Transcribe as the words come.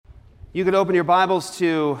You could open your Bibles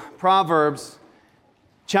to Proverbs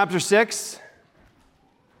chapter 6.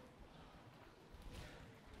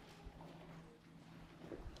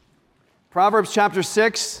 Proverbs chapter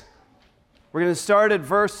 6. We're going to start at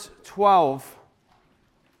verse 12.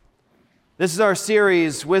 This is our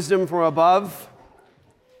series, Wisdom from Above.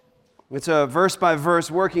 It's a verse by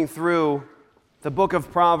verse working through the book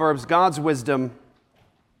of Proverbs, God's wisdom.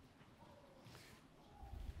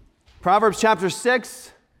 Proverbs chapter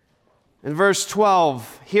 6. In verse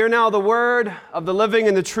 12, hear now the word of the living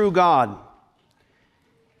and the true God.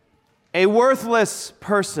 A worthless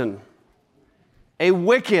person, a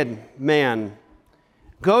wicked man,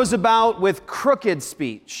 goes about with crooked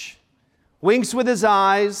speech, winks with his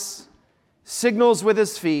eyes, signals with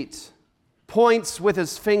his feet, points with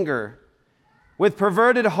his finger, with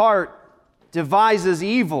perverted heart devises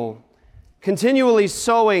evil, continually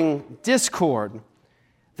sowing discord.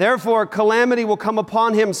 Therefore, calamity will come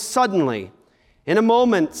upon him suddenly. In a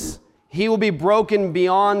moment, he will be broken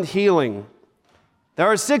beyond healing. There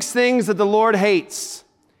are 6 things that the Lord hates,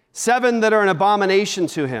 7 that are an abomination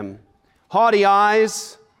to him: haughty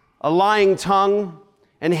eyes, a lying tongue,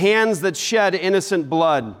 and hands that shed innocent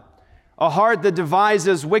blood, a heart that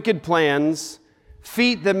devises wicked plans,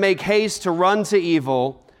 feet that make haste to run to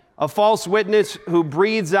evil, a false witness who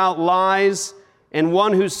breathes out lies, and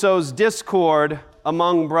one who sows discord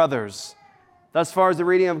among brothers. Thus far as the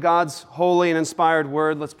reading of God's holy and inspired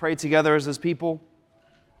word. Let's pray together as his people.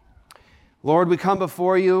 Lord, we come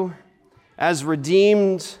before you as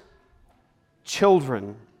redeemed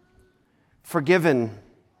children, forgiven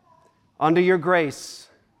under your grace,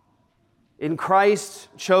 in Christ,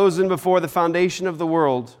 chosen before the foundation of the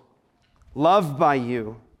world, loved by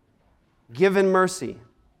you, given mercy.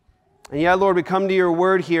 And yet, Lord, we come to your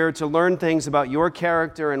word here to learn things about your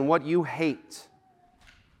character and what you hate,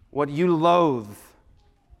 what you loathe,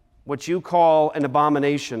 what you call an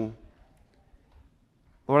abomination.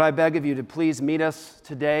 Lord, I beg of you to please meet us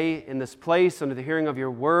today in this place under the hearing of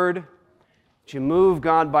your word. That you move,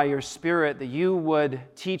 God, by your Spirit, that you would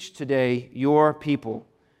teach today your people.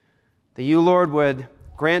 That you, Lord, would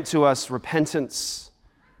grant to us repentance,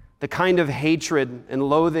 the kind of hatred and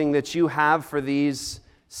loathing that you have for these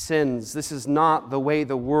sins. This is not the way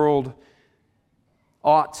the world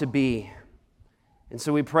ought to be. And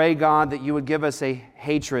so we pray, God, that you would give us a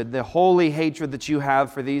hatred, the holy hatred that you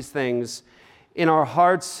have for these things in our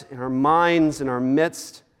hearts, in our minds, in our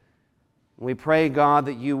midst. And we pray, God,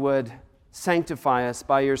 that you would sanctify us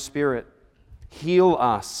by your Spirit. Heal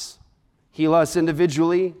us. Heal us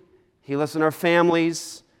individually. Heal us in our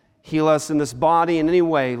families. Heal us in this body in any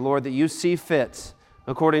way, Lord, that you see fit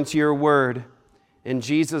according to your word. In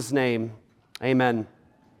Jesus' name, amen.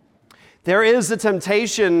 There is a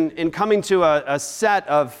temptation in coming to a set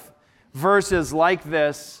of verses like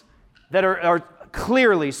this that are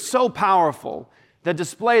clearly so powerful, that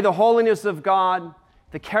display the holiness of God,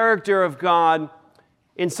 the character of God,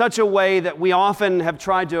 in such a way that we often have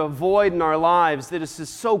tried to avoid in our lives, that it's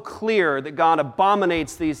just so clear that God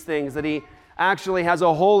abominates these things, that he actually has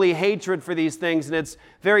a holy hatred for these things. And it's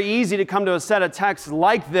very easy to come to a set of texts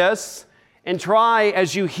like this and try,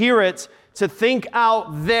 as you hear it, to think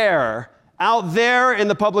out there in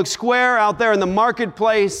the public square, out there in the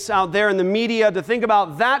marketplace, out there in the media, to think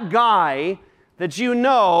about that guy that you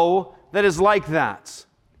know that is like that.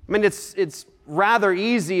 I mean, it's rather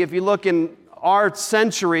easy if you look in our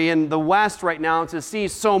century in the West right now to see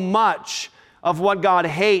so much of what God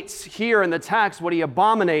hates here in the text, what he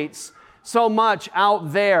abominates, so much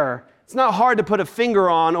out there. It's not hard to put a finger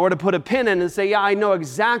on or to put a pin in and say, yeah, I know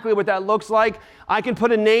exactly what that looks like. I can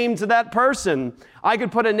put a name to that person. I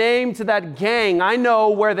could put a name to that gang. I know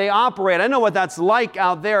where they operate. I know what that's like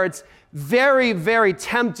out there. It's very, very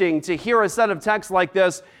tempting to hear a set of texts like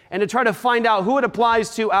this and to try to find out who it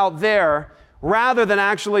applies to out there, rather than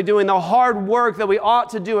actually doing the hard work that we ought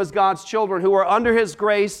to do as God's children who are under his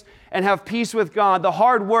grace and have peace with God, the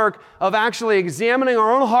hard work of actually examining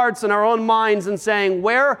our own hearts and our own minds and saying,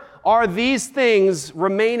 where are these things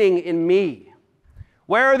remaining in me?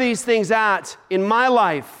 Where are these things at in my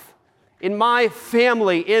life, in my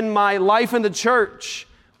family, in my life in the church?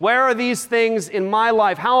 Where are these things in my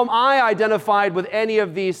life? How am I identified with any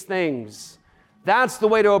of these things? That's the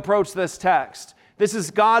way to approach this text. This is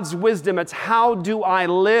God's wisdom. It's how do I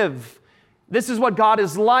live? This is what God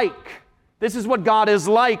is like. This is what God is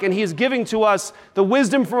like, and he is giving to us the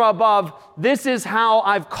wisdom from above. This is how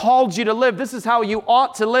I've called you to live. This is how you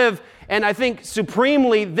ought to live. And I think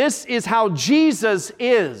supremely, this is how Jesus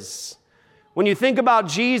is. When you think about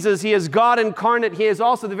Jesus, he is God incarnate. He is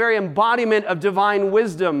also the very embodiment of divine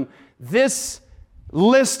wisdom. This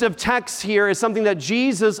list of texts here is something that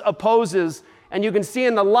Jesus opposes. And you can see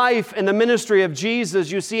in the life and the ministry of Jesus,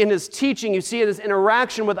 you see in his teaching, you see in his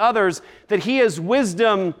interaction with others, that he is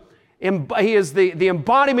wisdom. He is the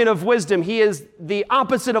embodiment of wisdom. He is the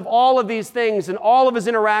opposite of all of these things in all of his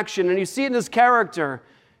interaction. And you see it in his character.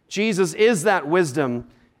 Jesus is that wisdom.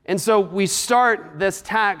 And so we start this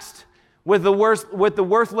text with the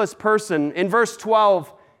worthless person. In verse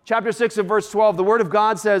 12, chapter 6 of verse 12, the Word of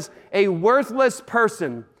God says, a worthless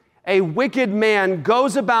person, a wicked man,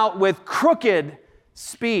 goes about with crooked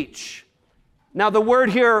speech. Now the word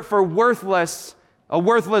here for worthless, a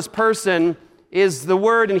worthless person, is the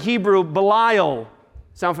word in Hebrew, Belial.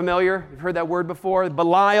 Sound familiar? You've heard that word before?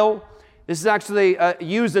 Belial. This is actually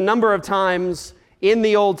used a number of times in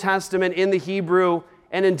the Old Testament, in the Hebrew,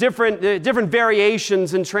 and in different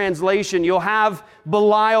variations in translation. You'll have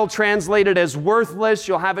Belial translated as worthless.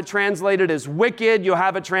 You'll have it translated as wicked. You'll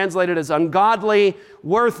have it translated as ungodly,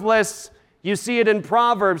 worthless. You see it in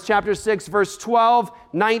Proverbs chapter 6, verse 12,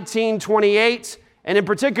 19, 28. And in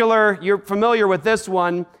particular, you're familiar with this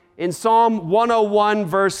one. In Psalm 101,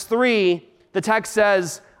 verse 3, the text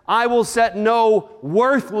says, I will set no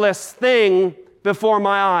worthless thing before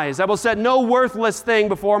my eyes. I will set no worthless thing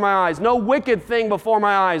before my eyes. No wicked thing before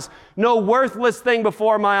my eyes. No worthless thing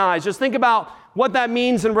before my eyes. Just think about what that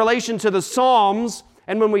means in relation to the Psalms.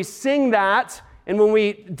 And when we sing that, and when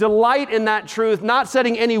we delight in that truth, not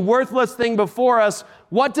setting any worthless thing before us,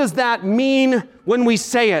 what does that mean when we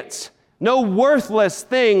say it? No worthless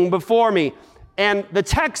thing before me. And the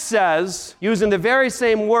text says, using the very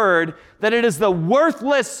same word, that it is the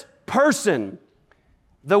worthless person,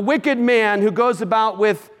 the wicked man who goes about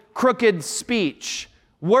with crooked speech.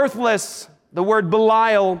 Worthless, the word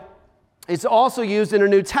Belial, is also used in the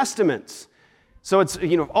New Testament. So it's,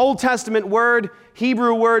 Old Testament word,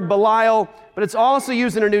 Hebrew word Belial, but it's also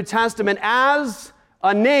used in the New Testament as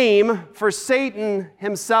a name for Satan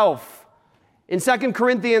himself. In 2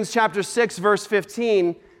 Corinthians chapter 6, verse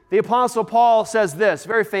 15, the Apostle Paul says this,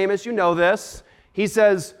 very famous, you know this. He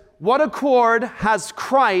says, what accord has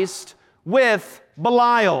Christ with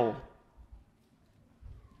Belial?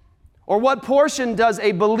 Or what portion does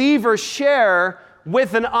a believer share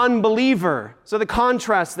with an unbeliever? So the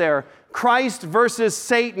contrast there, Christ versus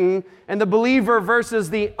Satan, and the believer versus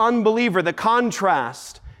the unbeliever, the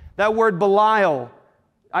contrast. That word Belial,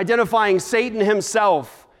 identifying Satan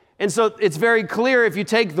himself. And so it's very clear if you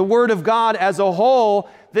take the Word of God as a whole,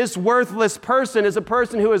 this worthless person is a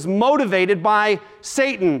person who is motivated by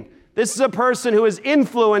Satan. This is a person who is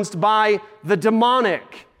influenced by the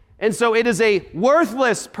demonic. And so it is a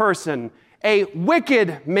worthless person, a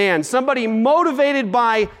wicked man, somebody motivated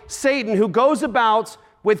by Satan who goes about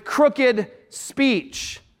with crooked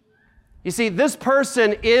speech. You see, this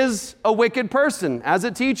person is a wicked person, as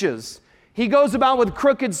it teaches. He goes about with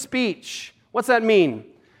crooked speech. What's that mean?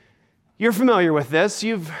 You're familiar with this.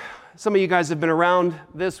 Some of you guys have been around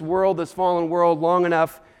this world, this fallen world, long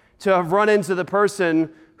enough to have run into the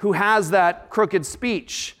person who has that crooked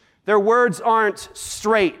speech. Their words aren't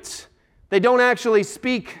straight. They don't actually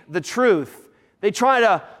speak the truth. They try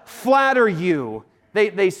to flatter you.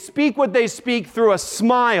 They speak what they speak through a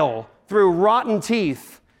smile, through rotten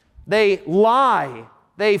teeth. They lie.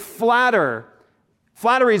 They flatter.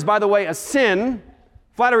 Flattery is, by the way, a sin.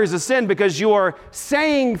 Flattery is a sin because you are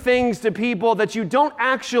saying things to people that you don't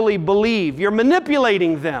actually believe. You're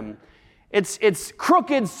manipulating them. It's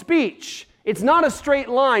crooked speech. It's not a straight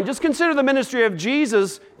line. Just consider the ministry of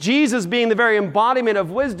Jesus, Jesus being the very embodiment of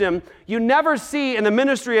wisdom. You never see in the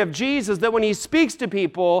ministry of Jesus that when he speaks to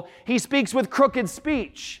people, he speaks with crooked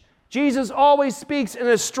speech. Jesus always speaks in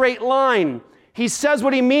a straight line. He says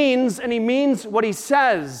what he means, and he means what he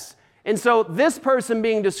says. And so this person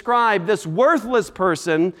being described, this worthless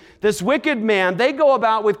person, this wicked man, they go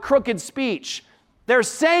about with crooked speech. They're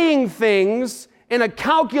saying things in a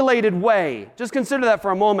calculated way. Just consider that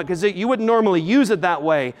for a moment, because you wouldn't normally use it that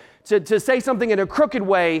way. To say something in a crooked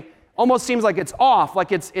way almost seems like it's off,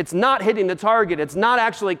 like it's not hitting the target. It's not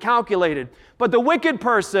actually calculated. But the wicked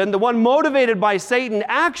person, the one motivated by Satan,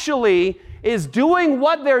 actually is doing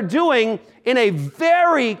what they're doing in a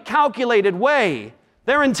very calculated way.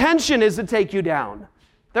 Their intention is to take you down.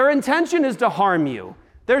 Their intention is to harm you.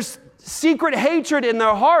 There's secret hatred in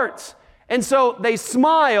their hearts. And so they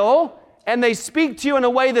smile and they speak to you in a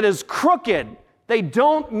way that is crooked. They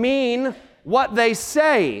don't mean what they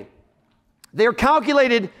say. They're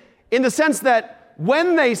calculated in the sense that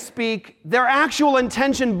when they speak, their actual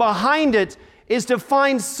intention behind it is to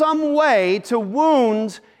find some way to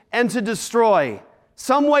wound and to destroy.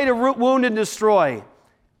 Some way to wound and destroy.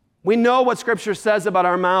 We know what Scripture says about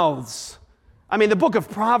our mouths. I mean, the book of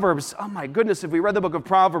Proverbs, oh my goodness, if we read the book of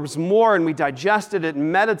Proverbs more and we digested it and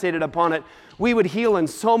meditated upon it, we would heal in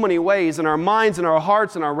so many ways in our minds, in our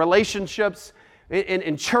hearts, in our relationships,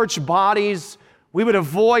 in church bodies. We would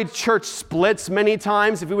avoid church splits many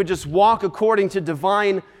times if we would just walk according to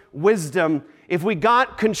divine wisdom. If we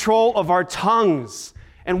got control of our tongues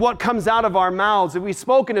and what comes out of our mouths, if we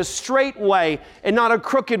spoke in a straight way and not a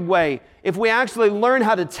crooked way, if we actually learn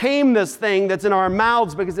how to tame this thing that's in our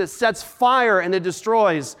mouths because it sets fire and it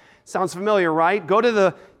destroys. Sounds familiar, right? Go to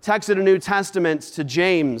the text of the New Testament, to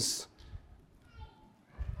James.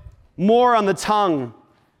 More on the tongue.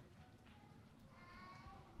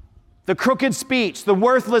 The crooked speech, the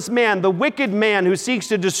worthless man, the wicked man who seeks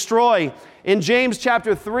to destroy. In James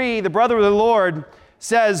chapter 3, the brother of the Lord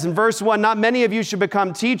says in verse 1, "Not many of you should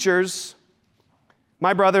become teachers,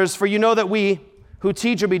 my brothers, for you know that we who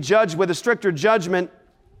teach will be judged with a stricter judgment,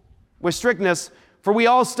 with strictness. For we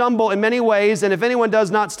all stumble in many ways, and if anyone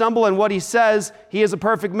does not stumble in what he says, he is a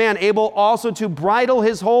perfect man, able also to bridle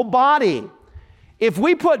his whole body. If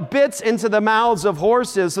we put bits into the mouths of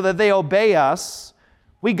horses so that they obey us,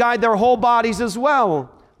 we guide their whole bodies as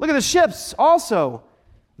well. Look at the ships also.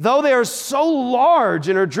 Though they are so large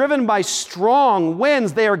and are driven by strong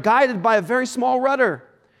winds, they are guided by a very small rudder.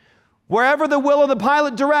 Wherever the will of the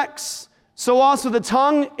pilot directs, so also the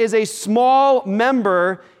tongue is a small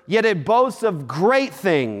member, yet it boasts of great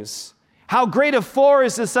things. How great a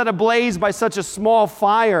forest is set ablaze by such a small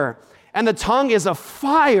fire. And the tongue is a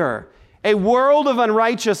fire, a world of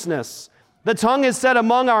unrighteousness. The tongue is set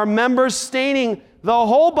among our members, staining the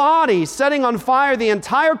whole body, setting on fire the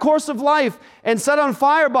entire course of life, and set on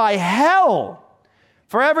fire by hell.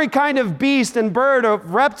 For every kind of beast and bird or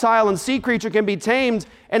reptile and sea creature can be tamed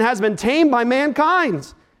and has been tamed by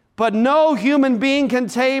mankind. But no human being can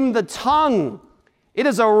tame the tongue. It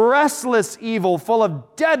is a restless evil full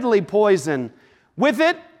of deadly poison. With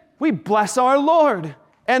it, we bless our Lord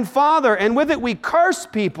and Father, and with it we curse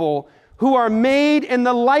people who are made in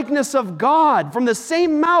the likeness of God. From the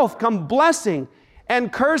same mouth come blessing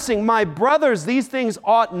and cursing. My brothers, these things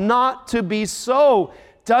ought not to be so.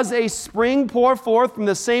 Does a spring pour forth from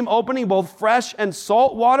the same opening both fresh and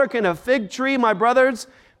salt water? Can a fig tree, my brothers,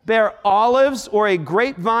 bear olives, or a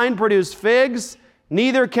grapevine produce figs?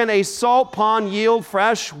 Neither can a salt pond yield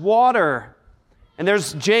fresh water. And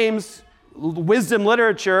there's James' wisdom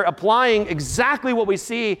literature applying exactly what we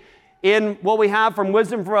see in what we have from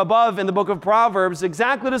Wisdom from Above in the book of Proverbs.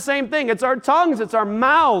 Exactly the same thing. It's our tongues, it's our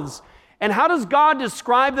mouths. And how does God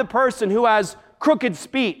describe the person who has crooked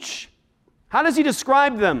speech? How does he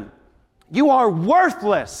describe them? You are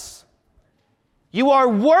worthless. You are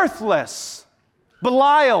worthless.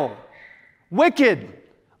 Belial, wicked,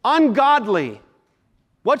 ungodly.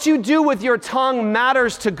 What you do with your tongue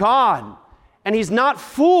matters to God, and he's not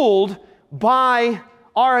fooled by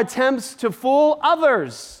our attempts to fool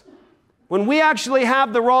others. When we actually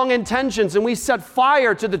have the wrong intentions and we set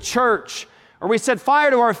fire to the church, or we set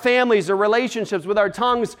fire to our families or relationships with our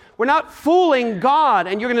tongues, we're not fooling God.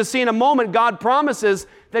 And you're going to see in a moment, God promises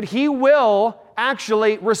that he will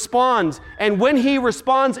actually respond. And when he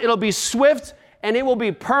responds, it'll be swift and it will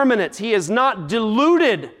be permanent. He is not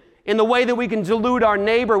deluded in the way that we can delude our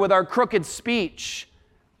neighbor with our crooked speech.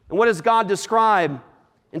 And what does God describe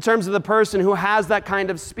in terms of the person who has that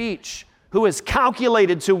kind of speech, who is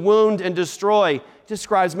calculated to wound and destroy? He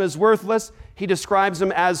describes him as worthless. He describes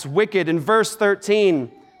him as wicked. In verse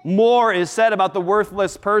 13, more is said about the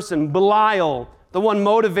worthless person, Belial, the one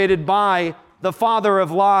motivated by the father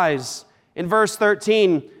of lies. In verse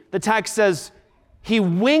 13, the text says, he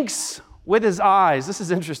winks with his eyes. This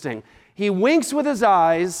is interesting. He winks with his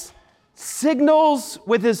eyes, signals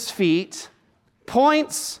with his feet,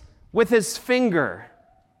 points with his finger.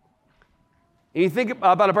 And you think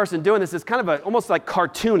about a person doing this, it's kind of almost like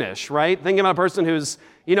cartoonish, right? Thinking about a person who's,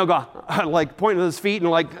 like pointing with his feet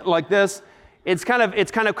and like this. It's kind of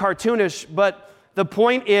cartoonish, but the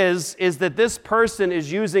point is that this person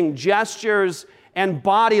is using gestures and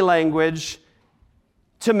body language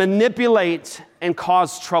to manipulate and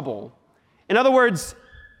cause trouble. In other words,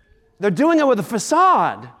 they're doing it with a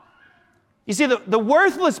facade. You see, the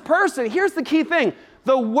worthless person, here's the key thing.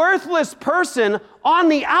 The worthless person on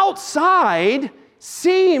the outside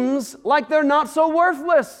seems like they're not so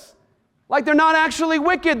worthless, like they're not actually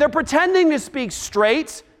wicked. They're pretending to speak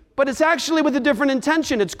straight, but it's actually with a different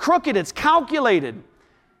intention. It's crooked, it's calculated.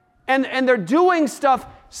 And they're doing stuff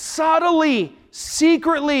subtly,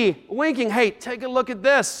 secretly, winking. Hey, take a look at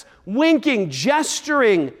this. Winking,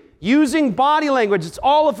 gesturing, using body language. It's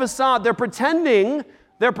all a facade. They're pretending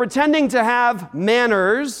to have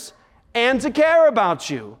manners and to care about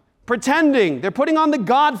you. Pretending. They're putting on the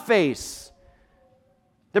God face.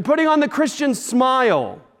 They're putting on the Christian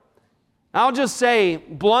smile. I'll just say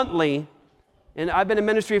bluntly, and I've been in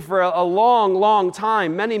ministry for a long, long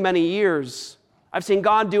time, many, many years. I've seen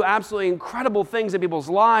God do absolutely incredible things in people's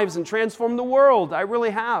lives and transform the world. I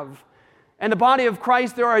really have. And the body of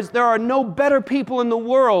Christ, there are no better people in the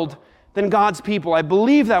world than God's people. I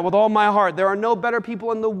believe that with all my heart. There are no better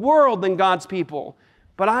people in the world than God's people.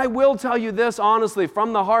 But I will tell you this honestly,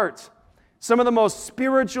 from the heart. Some of the most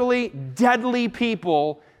spiritually deadly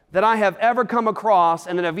people that I have ever come across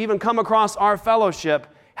and that have even come across our fellowship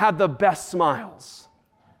had the best smiles.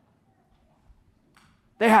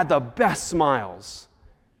 They had the best smiles.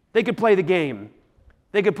 They could play the game.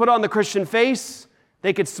 They could put on the Christian face.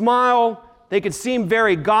 They could smile. They could seem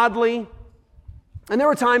very godly. And there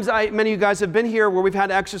were times, many of you guys have been here, where we've had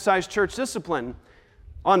to exercise church discipline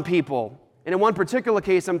on people. And in one particular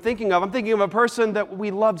case I'm thinking of a person that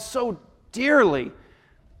we loved so dearly.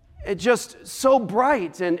 It just so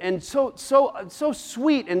bright and so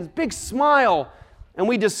sweet and big smile. And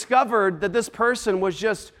we discovered that this person was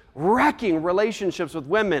just wrecking relationships with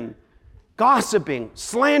women, gossiping,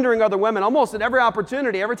 slandering other women, almost at every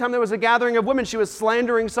opportunity. Every time there was a gathering of women, she was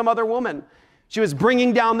slandering some other woman. She was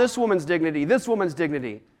bringing down this woman's dignity, this woman's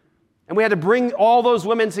dignity. And we had to bring all those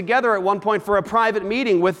women together at one point for a private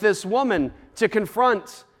meeting with this woman to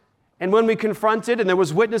confront. And when we confronted, and there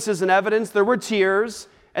was witnesses and evidence, there were tears.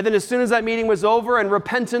 And then as soon as that meeting was over and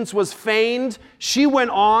repentance was feigned, she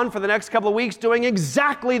went on for the next couple of weeks doing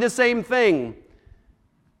exactly the same thing.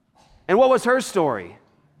 And what was her story?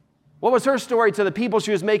 What was her story to the people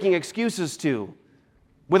she was making excuses to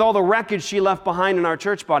with all the wreckage she left behind in our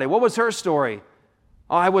church body? What was her story?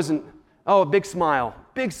 A big smile.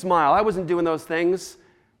 Big smile. I wasn't doing those things.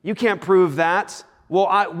 You can't prove that.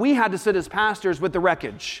 Well, we had to sit as pastors with the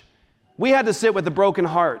wreckage. We had to sit with the broken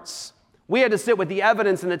hearts. We had to sit with the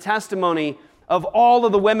evidence and the testimony of all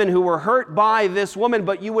of the women who were hurt by this woman,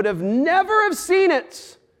 but you would have never have seen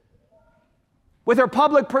it with her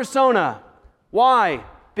public persona. Why?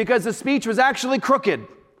 Because the speech was actually crooked.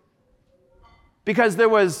 Because there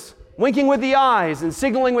was winking with the eyes and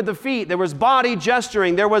signaling with the feet. There was body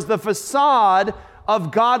gesturing. There was the facade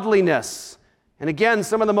of godliness. And again,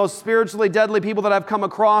 some of the most spiritually deadly people that I've come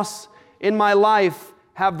across in my life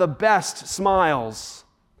have the best smiles.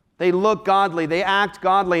 They look godly. They act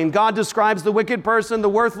godly. And God describes the wicked person, the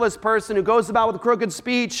worthless person who goes about with crooked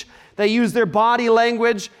speech. They use their body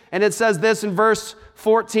language. And it says this in verse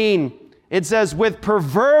 14. It says, with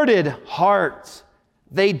perverted heart,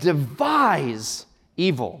 they devise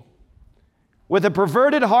evil. With a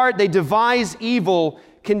perverted heart, they devise evil,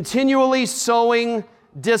 continually sowing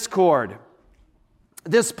discord.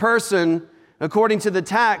 This person, according to the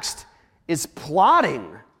text, is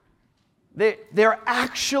plotting. They're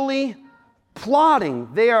actually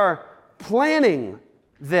plotting. They are planning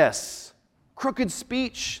this. Crooked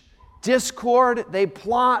speech, discord, they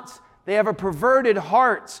plot. They have a perverted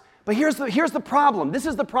heart. But here's the problem. This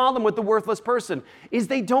is the problem with the worthless person, is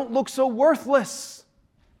they don't look so worthless.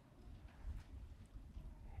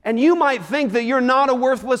 And you might think that you're not a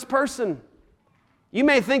worthless person. You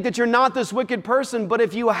may think that you're not this wicked person, but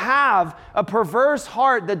if you have a perverse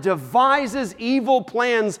heart that devises evil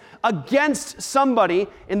plans against somebody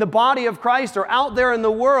in the body of Christ or out there in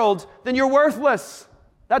the world, then you're worthless.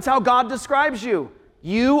 That's how God describes you.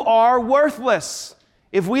 You are worthless.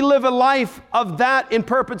 If we live a life of that in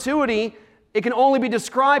perpetuity, it can only be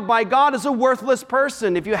described by God as a worthless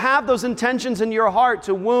person. If you have those intentions in your heart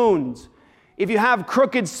to wound, if you have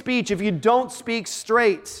crooked speech, if you don't speak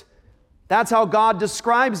straight, that's how God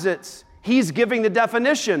describes it. He's giving the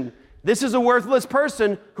definition. This is a worthless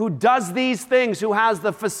person who does these things, who has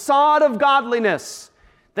the facade of godliness.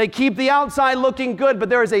 They keep the outside looking good, but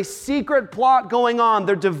there is a secret plot going on.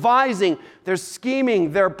 They're devising, they're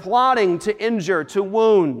scheming, they're plotting to injure, to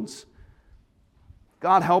wound.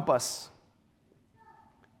 God help us.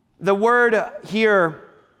 The word here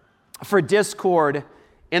for discord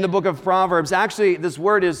in the book of Proverbs, actually this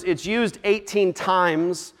word it's used 18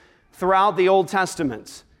 times throughout the Old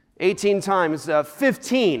Testament. 18 times,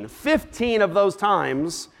 15 of those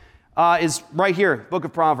times is right here, book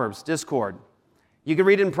of Proverbs, discord. You can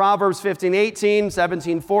read it in Proverbs 15:18,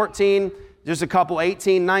 17:14, just a couple,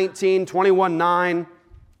 18:19, 21:9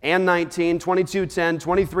 and 19, 22:10,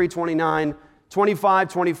 23:29,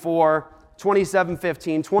 25:24,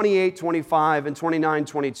 27:15, 28:25, and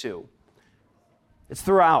 29:22. It's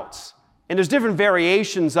throughout. And there's different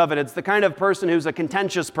variations of it. It's the kind of person who's a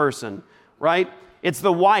contentious person, right? It's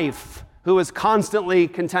the wife who is constantly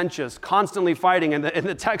contentious, constantly fighting. And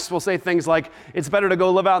the text will say things like, it's better to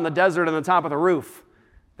go live out in the desert on the top of the roof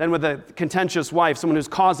than with a contentious wife, someone who's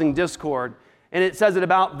causing discord. And it says it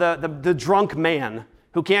about the drunk man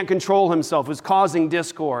who can't control himself, who's causing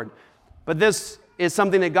discord. But this is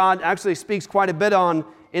something that God actually speaks quite a bit on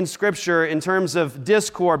in Scripture in terms of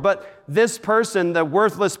discord. But this person, the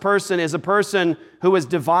worthless person, is a person who is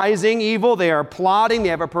devising evil. They are plotting. They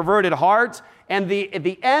have a perverted heart. And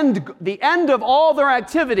the end of all their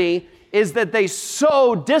activity is that they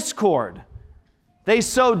sow discord. They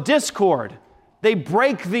sow discord. They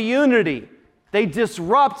break the unity. They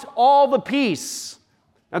disrupt all the peace.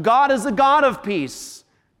 Now, God is a God of peace.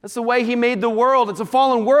 That's the way He made the world. It's a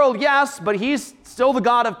fallen world, yes, but He's still the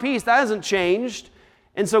God of peace. That hasn't changed.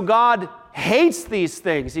 And so God hates these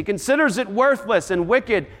things. He considers it worthless and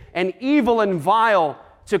wicked and evil and vile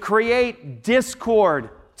to create discord,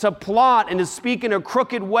 to plot and to speak in a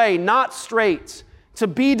crooked way, not straight, to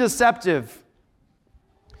be deceptive.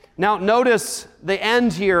 Now, notice the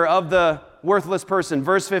end here of the worthless person.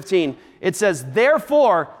 Verse 15, it says,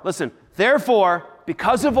 therefore, listen, therefore,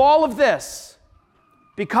 because of all of this,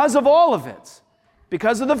 because of all of it,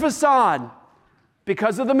 because of the facade,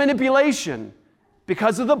 because of the manipulation,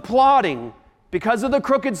 because of the plotting, because of the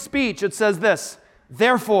crooked speech, it says this,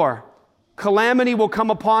 therefore, calamity will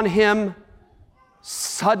come upon him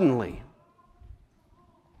suddenly.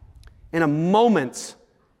 In a moment,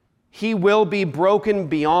 he will be broken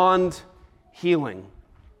beyond healing.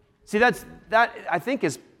 See, that I think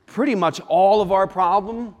is pretty much all of our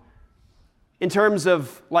problem in terms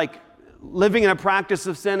of like living in a practice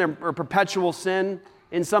of sin or perpetual sin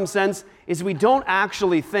in some sense, is we don't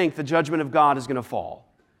actually think the judgment of God is going to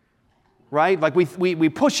fall. Right? Like we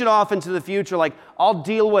push it off into the future, like I'll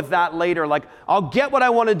deal with that later. Like I'll get what I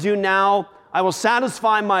want to do now. I will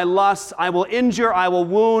satisfy my lusts. I will injure. I will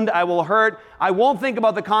wound. I will hurt. I won't think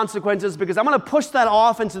about the consequences because I'm going to push that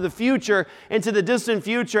off into the future, into the distant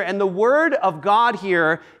future. And the word of God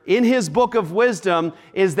here in His book of wisdom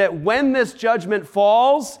is that when this judgment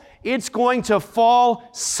falls, it's going to fall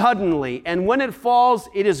suddenly. And when it falls,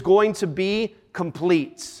 it is going to be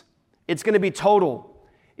complete. It's going to be total.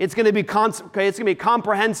 It's going to be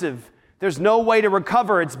comprehensive. There's no way to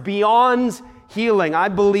recover. It's beyond healing. I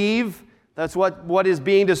believe that's what is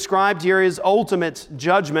being described here is ultimate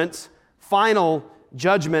judgment, final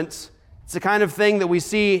judgment. It's the kind of thing that we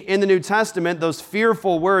see in the New Testament, those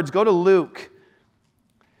fearful words. Go to Luke.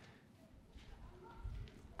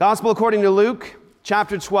 Gospel according to Luke,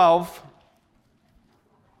 chapter 12.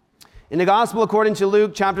 In the Gospel according to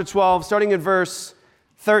Luke, chapter 12, starting at verse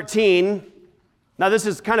 13. Now, this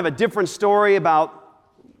is kind of a different story about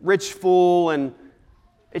rich fool, and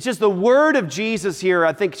it's just the word of Jesus here,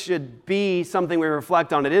 I think, should be something we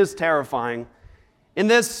reflect on. It is terrifying. In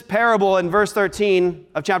this parable, in verse 13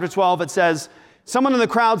 of chapter 12, it says, someone in the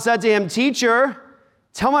crowd said to him, "Teacher,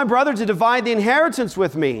 tell my brother to divide the inheritance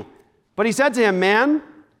with me." But he said to him, "Man,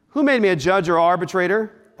 who made me a judge or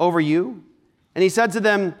arbitrator over you?" And he said to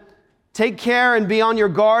them, "Take care and be on your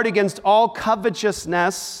guard against all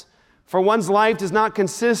covetousness, for one's life does not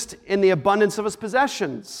consist in the abundance of his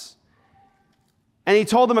possessions." And he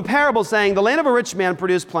told them a parable saying, "The land of a rich man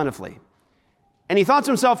produced plentifully. And he thought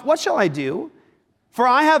to himself, 'What shall I do? For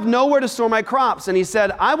I have nowhere to store my crops.' And he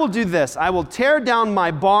said, 'I will do this. I will tear down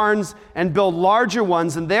my barns and build larger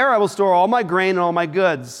ones, and there I will store all my grain and all my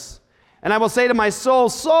goods. And I will say to my soul,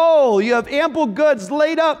 soul, you have ample goods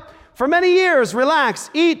laid up for many years.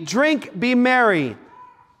 Relax, eat, drink, be merry.'"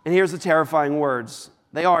 And here's the terrifying words.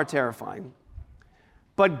 They are terrifying.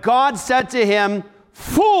 "But God said to him,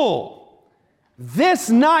 'Fool, this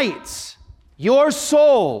night your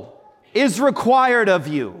soul is required of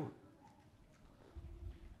you.'"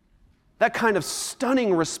 That kind of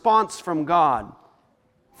stunning response from God.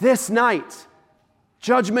 This night,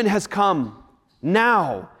 judgment has come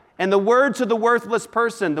now. And the word to the worthless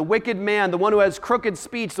person, the wicked man, the one who has crooked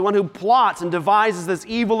speech, the one who plots and devises this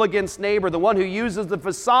evil against neighbor, the one who uses the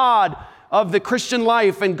facade of the Christian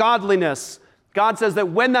life and godliness. God says that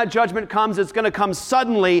when that judgment comes, it's going to come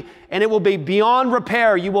suddenly and it will be beyond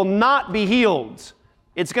repair. You will not be healed.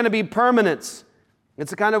 It's going to be permanent.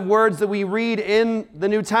 It's the kind of words that we read in the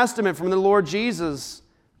New Testament from the Lord Jesus.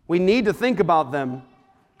 We need to think about them.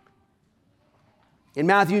 In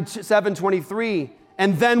Matthew 7:23,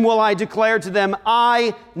 "And then will I declare to them,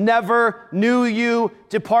 I never knew you.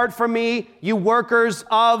 Depart from me, you workers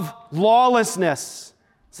of lawlessness."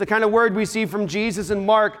 It's the kind of word we see from Jesus in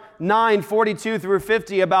Mark 9:42 through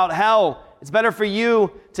 50 about hell. It's better for you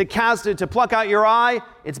to pluck out your eye.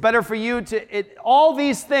 It's better for you all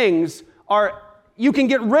these things you can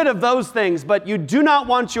get rid of those things, but you do not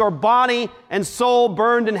want your body and soul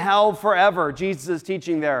burned in hell forever. Jesus is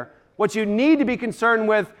teaching there. What you need to be concerned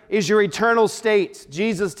with is your eternal state,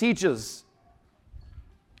 Jesus teaches.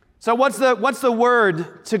 So what's the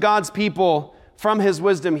word to God's people from his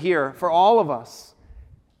wisdom here for all of us?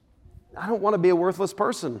 I don't want to be a worthless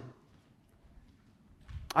person.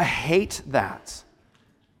 I hate that.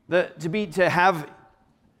 To have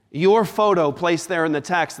your photo placed there in the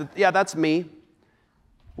text, that's me.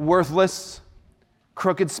 Worthless,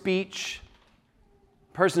 crooked speech,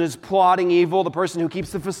 person who's plotting evil, the person who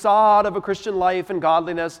keeps the facade of a Christian life and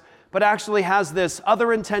godliness, but actually has this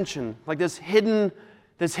other intention, like this hidden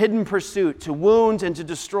pursuit to wound and to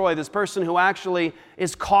destroy, this person who actually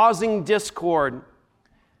is causing discord.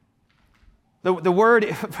 The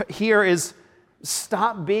word here is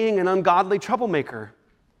stop being an ungodly troublemaker.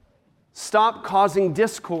 Stop causing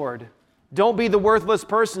discord. Don't be the worthless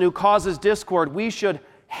person who causes discord. We should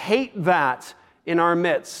hate that in our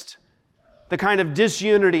midst. The kind of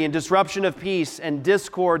disunity and disruption of peace and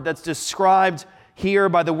discord that's described here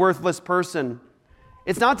by the worthless person.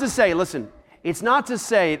 It's not to say,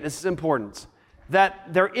 this is important,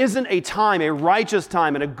 that there isn't a time, a righteous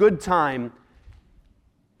time and a good time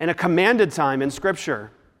and a commanded time in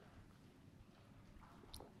Scripture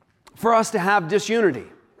for us to have disunity.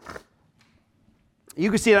 You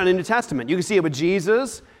can see it in the New Testament. You can see it with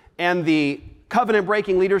Jesus and the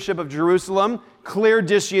covenant-breaking leadership of Jerusalem, clear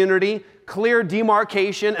disunity, clear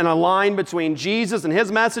demarcation and a line between Jesus and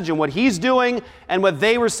his message and what he's doing and what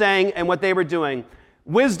they were saying and what they were doing.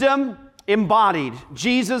 Wisdom embodied.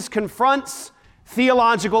 Jesus confronts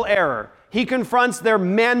theological error. He confronts their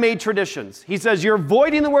man-made traditions. He says, you're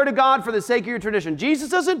voiding the word of God for the sake of your tradition. Jesus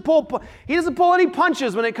doesn't pull any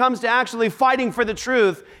punches when it comes to actually fighting for the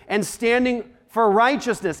truth and standing for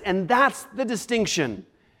righteousness. And that's the distinction.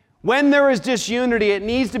 When there is disunity, it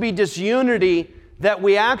needs to be disunity that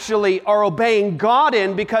we actually are obeying God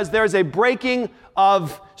in, because there's a breaking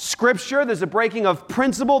of Scripture, there's a breaking of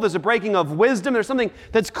principle, there's a breaking of wisdom, there's something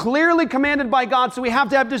that's clearly commanded by God, so we have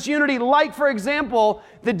to have disunity, like, for example,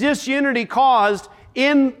 the disunity caused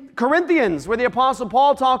in Corinthians, where the Apostle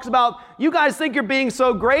Paul talks about, you guys think you're being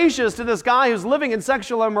so gracious to this guy who's living in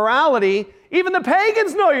sexual immorality. Even the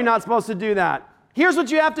pagans know you're not supposed to do that. Here's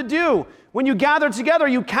what you have to do. When you gather together,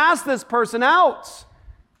 you cast this person out.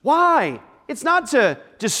 Why? It's not to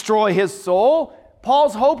destroy his soul.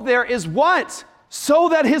 Paul's hope there is what? So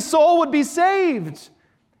that his soul would be saved.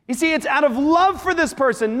 You see, it's out of love for this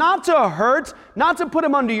person, not to hurt, not to put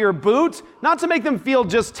him under your boot, not to make them feel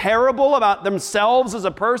just terrible about themselves as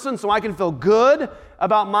a person so I can feel good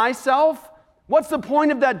about myself. What's the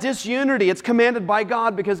point of that disunity? It's commanded by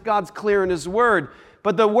God because God's clear in his word.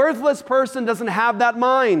 But the worthless person doesn't have that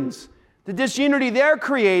mind. The disunity they're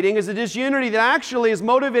creating is a disunity that actually is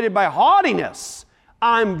motivated by haughtiness.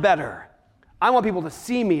 I'm better. I want people to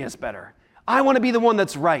see me as better. I want to be the one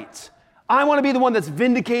that's right. I want to be the one that's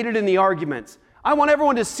vindicated in the argument. I want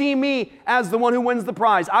everyone to see me as the one who wins the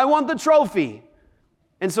prize. I want the trophy.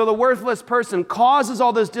 And so the worthless person causes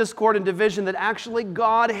all this discord and division that actually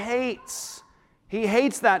God hates. He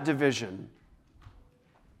hates that division.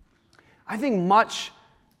 I think much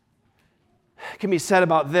can be said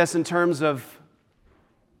about this in terms of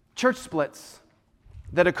church splits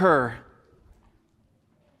that occur.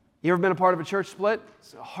 You ever been a part of a church split?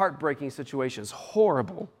 It's a heartbreaking situation. It's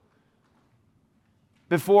horrible.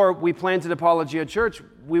 Before we planted Apologia Church,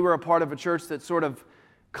 we were a part of a church that sort of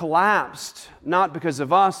collapsed, not because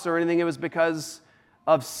of us or anything. It was because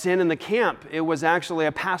of sin in the camp. It was actually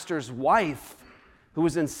a pastor's wife who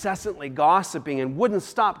was incessantly gossiping and wouldn't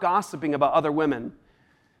stop gossiping about other women.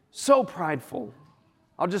 So prideful.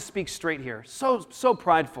 I'll just speak straight here. So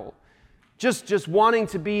prideful. Just wanting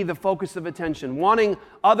to be the focus of attention, wanting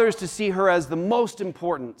others to see her as the most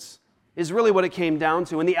important is really what it came down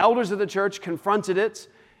to. And the elders of the church confronted it,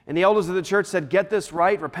 and the elders of the church said, get this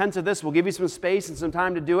right, repent of this, we'll give you some space and some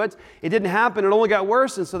time to do it. It didn't happen, it only got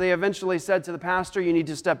worse, and so they eventually said to the pastor, you need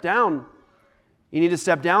to step down. You need to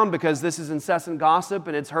step down because this is incessant gossip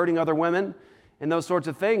and it's hurting other women and those sorts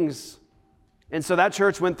of things. And so that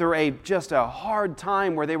church went through just a hard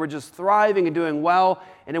time where they were just thriving and doing well.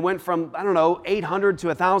 And it went from, 800 to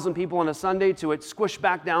 1,000 people on a Sunday to it squished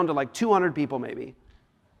back down to like 200 people maybe.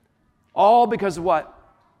 All because of what?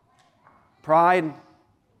 Pride.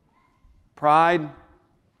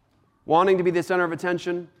 Wanting to be the center of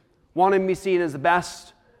attention. Wanting to be seen as the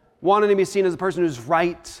best. Wanting to be seen as the person who's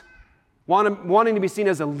right. Wanting to be seen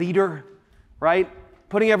as a leader, right?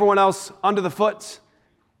 Putting everyone else under the foot.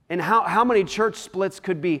 And how many church splits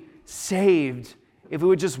could be saved if we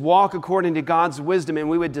would just walk according to God's wisdom and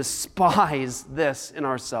we would despise this in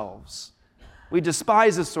ourselves? We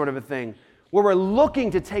despise this sort of a thing where we're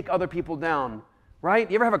looking to take other people down,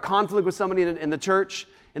 right? You ever have a conflict with somebody in the church,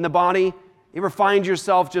 in the body? You ever find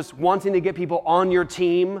yourself just wanting to get people on your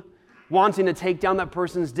team wanting to take down that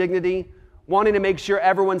person's dignity, wanting to make sure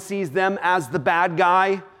everyone sees them as the bad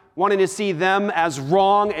guy, wanting to see them as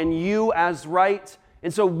wrong and you as right.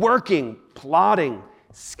 And so working, plotting,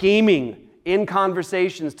 scheming in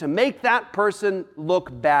conversations to make that person look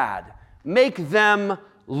bad, make them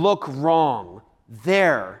look wrong.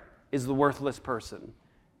 There is the worthless person.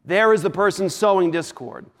 There is the person sowing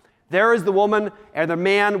discord. There is the woman and the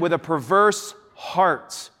man with a perverse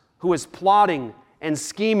heart who is plotting and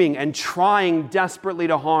scheming and trying desperately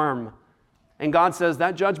to harm. And God says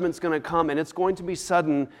that judgment's going to come, and it's going to be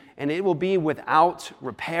sudden, and it will be without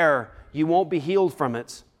repair. You won't be healed from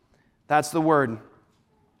it. That's the word.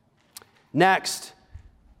 Next,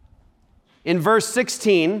 in verse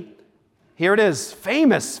 16, here it is.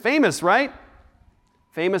 Famous, right?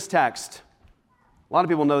 Famous text. A lot of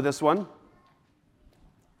people know this one.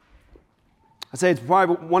 I'd say it's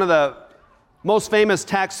probably one of the most famous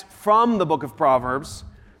texts from the book of Proverbs.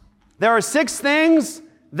 There are 6 things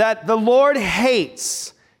that the Lord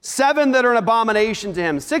hates, 7 that are an abomination to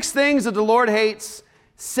him. 6 things that the Lord hates,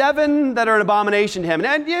 7 that are an abomination to him.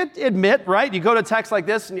 And you admit, right? You go to a text like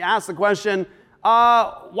this and you ask the question,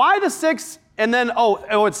 why the 6? And then,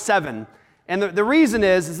 it's 7. And the reason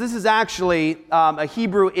is this is actually a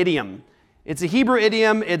Hebrew idiom. It's a Hebrew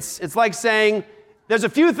idiom. It's like saying, there's a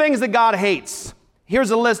few things that God hates.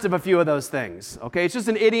 Here's a list of a few of those things, okay? It's just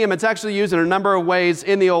an idiom. It's actually used in a number of ways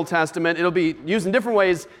in the Old Testament. It'll be used in different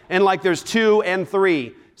ways, and like there's 2 and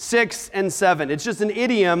 3, 6 and 7. It's just an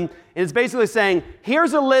idiom, and it's basically saying,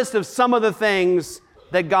 here's a list of some of the things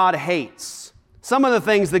that God hates. Some of the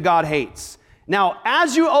things that God hates. Now,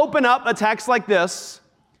 as you open up a text like this,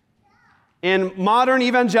 in modern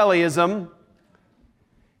evangelism,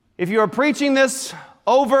 if you are preaching this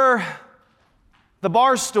over the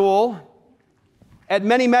bar stool at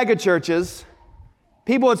many megachurches,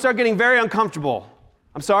 people would start getting very uncomfortable.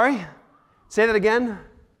 I'm sorry? Say that again.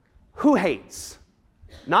 Who hates?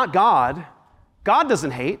 Not God. God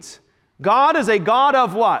doesn't hate. God is a God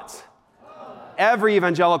of what? Every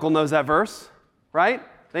evangelical knows that verse, right?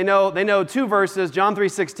 They know 2 verses, John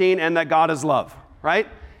 3:16, and that God is love, right?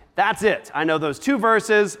 That's it. I know those 2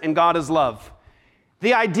 verses, and God is love.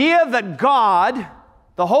 The idea that God,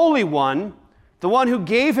 the Holy One, the one who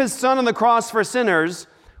gave his son on the cross for sinners,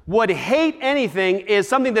 would hate anything is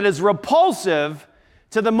something that is repulsive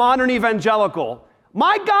to the modern evangelical.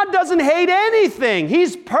 My God doesn't hate anything.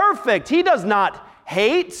 He's perfect. He does not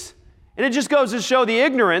hate. And it just goes to show the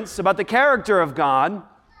ignorance about the character of God.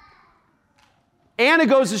 And it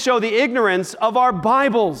goes to show the ignorance of our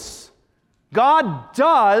Bibles. God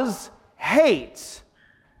does hate.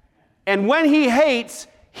 And when he hates,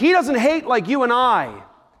 he doesn't hate like you and I.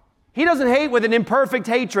 He doesn't hate with an imperfect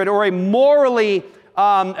hatred or a morally,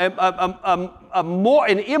 an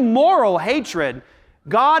immoral hatred.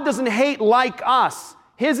 God doesn't hate like us.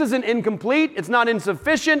 His isn't incomplete. It's not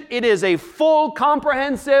insufficient. It is a full,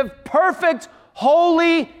 comprehensive, perfect,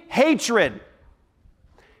 holy hatred.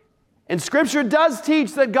 And Scripture does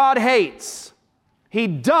teach that God hates. He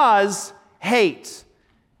does hate.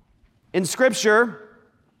 In Scripture,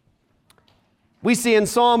 we see in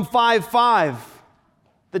Psalm 5:5,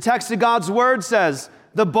 the text of God's Word says,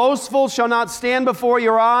 "The boastful shall not stand before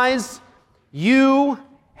your eyes. You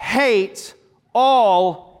hate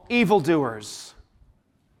all evildoers."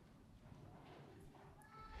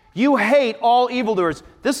 You hate all evildoers.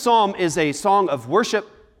 This psalm is a song of worship,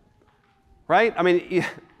 right? I mean,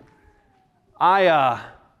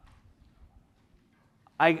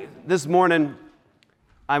 this morning,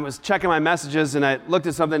 I was checking my messages and I looked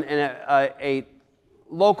at something, and a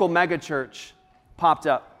local megachurch popped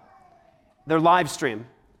up, their live stream.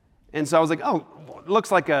 And so I was like, oh,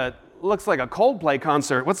 looks like a Coldplay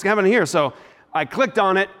concert. What's happening here? So I clicked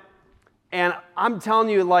on it, and I'm telling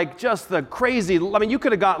you, like, just the crazy, I mean, you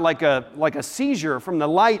could have got like a seizure from the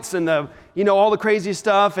lights and all the crazy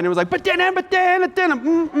stuff. And it was like,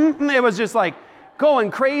 it was just like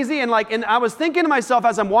going crazy. And I was thinking to myself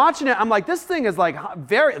as I'm watching it, I'm like, this thing is like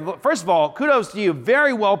first of all, kudos to you,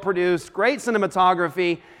 very well produced, great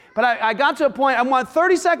cinematography. But I got to a point, I'm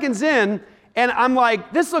 30 seconds in, and I'm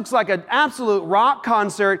like, this looks like an absolute rock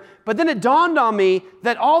concert. But then it dawned on me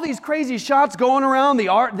that all these crazy shots going around,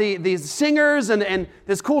 the singers, and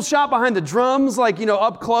this cool shot behind the drums,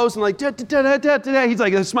 up close, and he's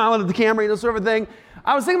like smiling at the camera, sort of thing.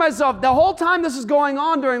 I was thinking to myself, the whole time this is going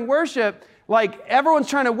on during worship, like everyone's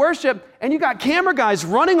trying to worship, and you got camera guys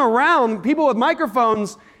running around, people with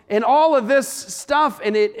microphones, and all of this stuff,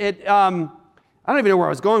 and I don't even know where I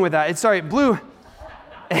was going with that. It blew.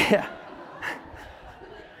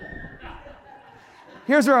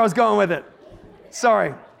 Here's where I was going with it.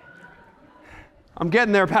 Sorry. I'm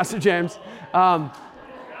getting there, Pastor James.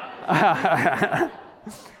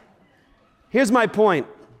 Here's my point.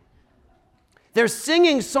 They're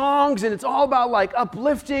singing songs, and it's all about like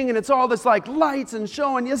uplifting, and it's all this like lights and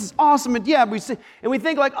showing, this is awesome, and yeah, we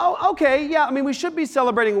think like, oh, okay, yeah, I mean, we should be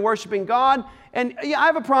celebrating and worshiping God, and yeah, I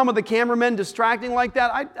have a problem with the cameramen distracting like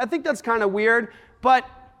that. I think that's kind of weird, but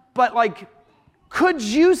like, could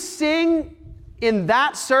you sing in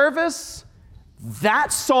that service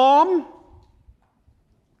that psalm?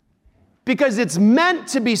 Because it's meant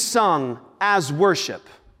to be sung as worship.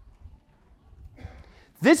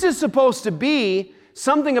 This is supposed to be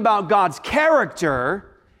something about God's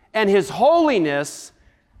character and His holiness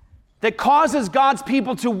that causes God's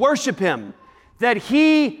people to worship Him, that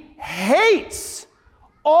He hates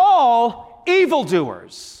all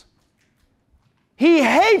evildoers. He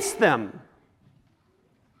hates them.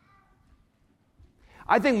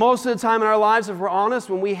 I think most of the time in our lives, if we're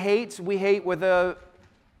honest, when we hate with a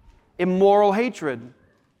immoral hatred.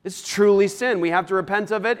 It's truly sin. We have to repent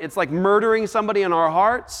of it. It's like murdering somebody in our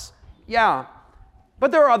hearts. Yeah. But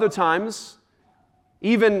there are other times,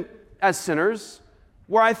 even as sinners,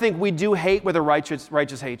 where I think we do hate with a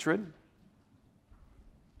righteous hatred.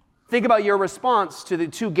 Think about your response to the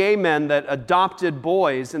two gay men that adopted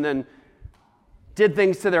boys and then did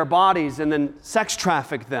things to their bodies and then sex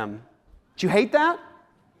trafficked them. Do you hate that?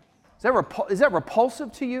 Is that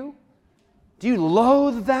repulsive to you? Do you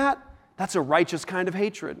loathe that? That's a righteous kind of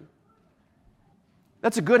hatred.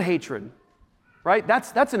 That's a good hatred, right?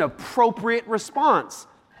 That's an appropriate response.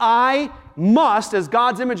 I must, as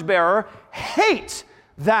God's image bearer, hate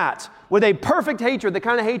that with a perfect hatred, the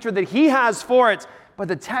kind of hatred that He has for it. But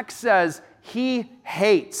the text says He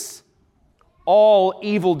hates all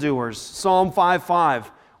evildoers, Psalm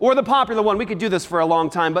 5:5. Or the popular one, we could do this for a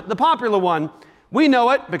long time, but the popular one, we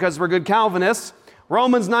know it because we're good Calvinists,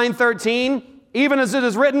 Romans 9:13. Even as it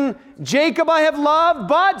is written, Jacob I have loved,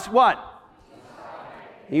 but what?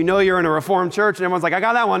 You know you're in a Reformed church and everyone's like, I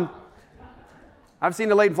got that one. I've seen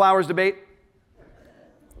the Leighton Flowers debate.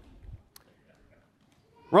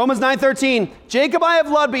 Romans 9:13, Jacob I have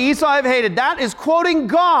loved, but Esau I have hated. That is quoting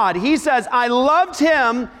God. He says, I loved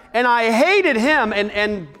him and I hated him.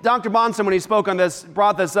 And Dr. Bonson, when he spoke on this,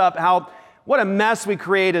 brought this up, how what a mess we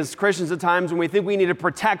create as Christians at times when we think we need to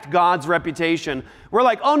protect God's reputation. We're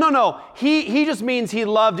like, oh, no. He just means he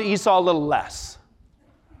loved Esau a little less.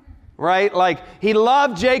 Right? Like, he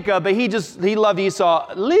loved Jacob, but he loved Esau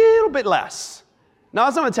a little bit less. No,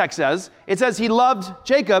 that's not what the text says. It says he loved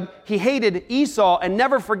Jacob, he hated Esau, and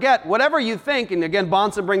never forget, whatever you think, and again,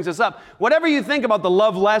 Bonson brings this up, whatever you think about the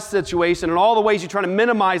love less situation and all the ways you try to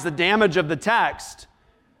minimize the damage of the text,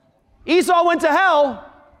 Esau went to hell.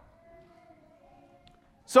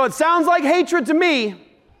 So it sounds like hatred to me.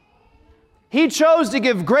 He chose to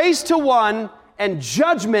give grace to one and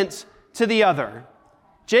judgment to the other.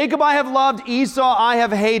 Jacob I have loved, Esau I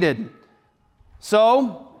have hated.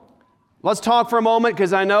 So let's talk for a moment,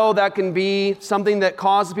 because I know that can be something that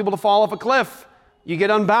causes people to fall off a cliff. You get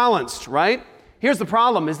unbalanced, right? Here's the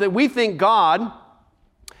problem, is that we think God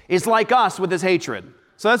is like us with His hatred.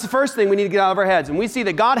 So that's the first thing we need to get out of our heads. And we see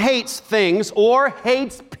that God hates things or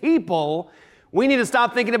hates people. We need to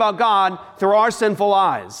stop thinking about God through our sinful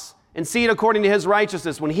eyes and see it according to His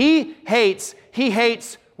righteousness. When He hates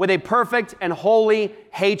with a perfect and holy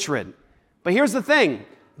hatred. But here's the thing.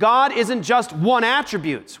 God isn't just one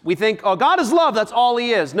attribute. We think, oh, God is love, that's all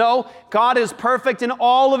He is. No, God is perfect in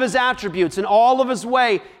all of His attributes, in all of His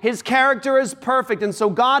way. His character is perfect. And so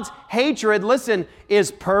God's hatred, listen, is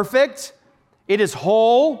perfect. It is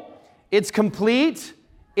whole. It's complete.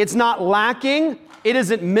 It's not lacking. It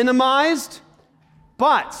isn't minimized.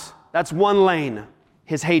 But that's one lane,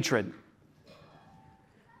 His hatred.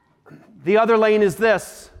 The other lane is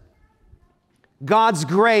this: God's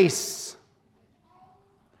grace.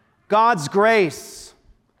 God's grace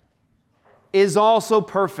is also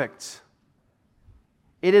perfect.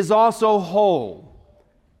 It is also whole.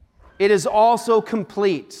 It is also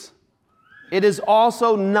complete. It is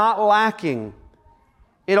also not lacking.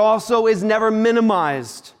 It also is never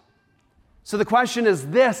minimized. So the question is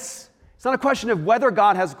this. It's not a question of whether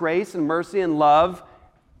God has grace and mercy and love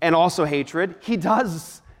and also hatred. He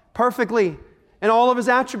does perfectly, and all of His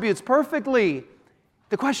attributes perfectly.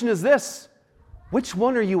 The question is this: which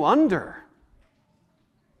one are you under?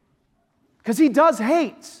 Because He does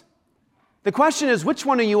hate. The question is, which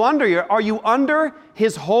one are you under? Are you under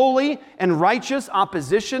His holy and righteous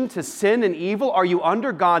opposition to sin and evil? Are you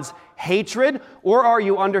under God's hatred, or are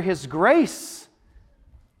you under His grace?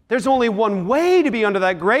 There's only one way to be under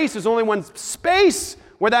that grace. There's only one space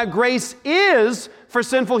where that grace is for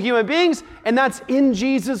sinful human beings, and that's in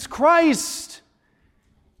Jesus Christ.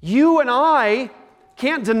 You and I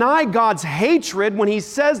can't deny God's hatred when he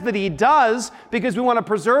says that he does, because we want to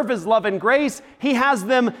preserve his love and grace. He has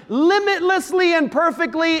them limitlessly and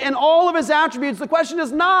perfectly in all of his attributes. The question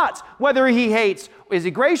is not whether he hates. Is he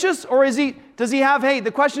gracious or does he have hate?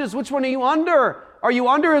 The question is, which one are you under? Are you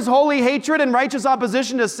under his holy hatred and righteous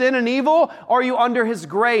opposition to sin and evil? Or are you under his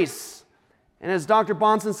grace? And as Dr.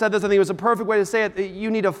 Bonson said this, I think it was a perfect way to say it, that you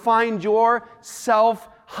need to find yourself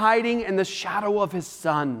hiding in the shadow of his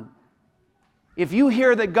Son. If you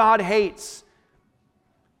hear that God hates,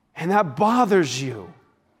 and that bothers you,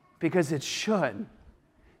 because it should,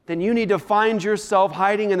 then you need to find yourself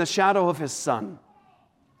hiding in the shadow of his Son.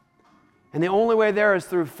 And the only way there is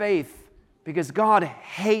through faith, because God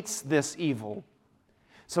hates this evil.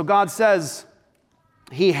 So God says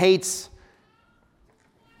he hates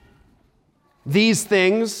these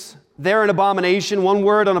things. They're an abomination. One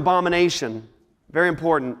word on abomination. Very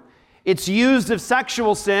important. It's used of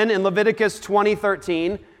sexual sin in Leviticus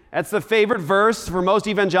 20:13. That's the favorite verse for most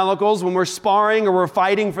evangelicals when we're sparring or we're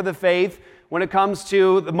fighting for the faith. When it comes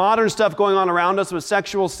to the modern stuff going on around us with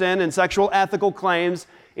sexual sin and sexual ethical claims,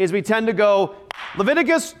 is we tend to go,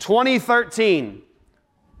 Leviticus 20:13,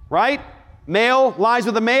 right? Male lies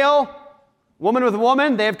with a male, woman with a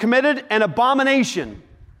woman, they have committed an abomination.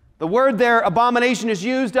 The word there, abomination, is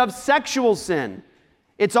used of sexual sin.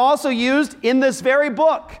 It's also used in this very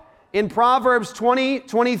book. In Proverbs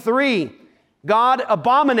 20:23, God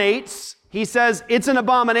abominates. He says it's an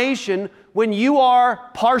abomination when you are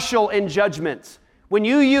partial in judgment, when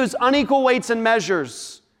you use unequal weights and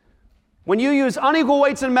measures. When you use unequal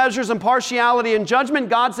weights and measures and partiality in judgment,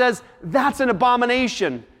 God says that's an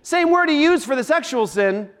abomination. Same word he used for the sexual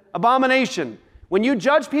sin, abomination. When you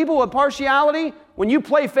judge people with partiality, when you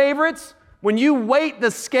play favorites, when you weight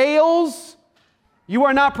the scales, you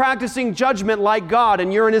are not practicing judgment like God,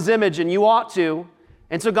 and you're in his image, and you ought to.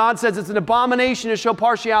 And so God says it's an abomination to show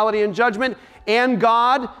partiality in judgment, and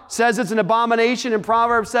God says it's an abomination in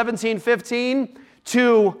Proverbs 17:15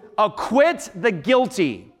 to acquit the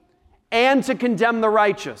guilty and to condemn the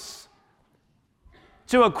righteous.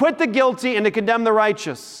 To acquit the guilty and to condemn the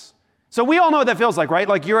righteous. So we all know what that feels like, right?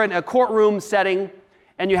 Like you're in a courtroom setting,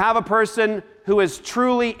 and you have a person who is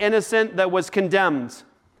truly innocent that was condemned.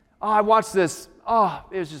 Oh, I watched this. Oh,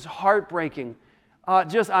 it was just heartbreaking. I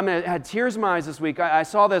had tears in my eyes this week. I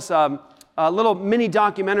saw this little mini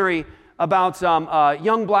documentary about a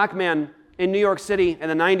young black man in New York City in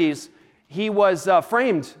the 90s. He was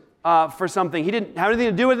framed for something. He didn't have anything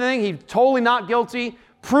to do with anything. He's totally not guilty,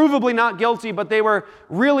 provably not guilty, but they were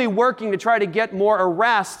really working to try to get more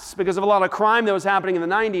arrests because of a lot of crime that was happening in the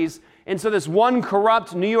 90s. And so this one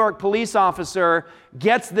corrupt New York police officer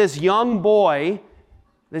gets this young boy,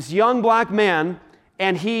 this young black man,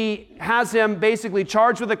 and he has him basically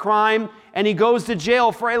charged with a crime, and he goes to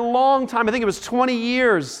jail for a long time. I think it was 20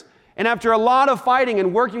 years. And after a lot of fighting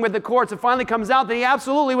and working with the courts, it finally comes out that he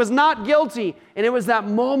absolutely was not guilty. And it was that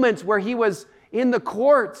moment where he was in the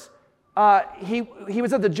courts. He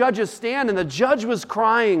was at the judge's stand, and the judge was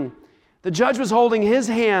crying. The judge was holding his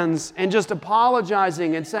hands and just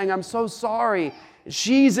apologizing and saying, "I'm so sorry."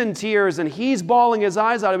 She's in tears, and he's bawling his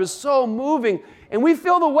eyes out. It was so moving. And we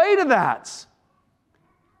feel the weight of that.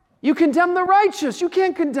 You condemn the righteous. You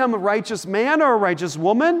can't condemn a righteous man or a righteous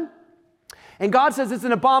woman. And God says it's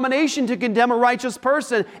an abomination to condemn a righteous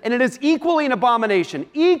person, and it is equally an abomination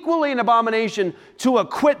to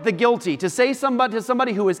acquit the guilty, to say to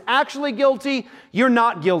somebody who is actually guilty, you're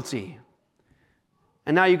not guilty.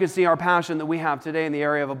 And now you can see our passion that we have today in the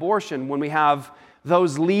area of abortion when we have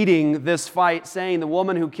those leading this fight saying the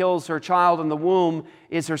woman who kills her child in the womb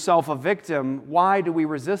is herself a victim. Why do we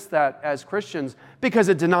resist that as Christians? Because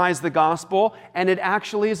it denies the gospel, and it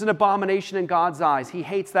actually is an abomination in God's eyes. He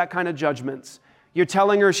hates that kind of judgments. You're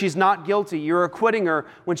telling her she's not guilty. You're acquitting her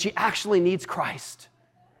when she actually needs Christ.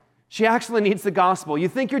 She actually needs the gospel. You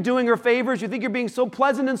think you're doing her favors. You think you're being so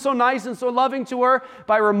pleasant and so nice and so loving to her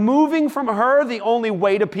by removing from her the only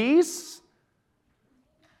way to peace.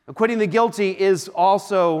 Acquitting the guilty is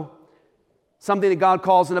also something that God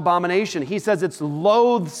calls an abomination. He says it's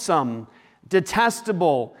loathsome,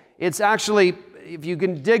 detestable. It's actually, if you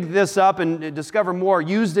can dig this up and discover more,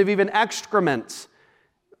 used of even excrement.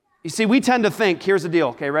 You see, we tend to think, here's the deal,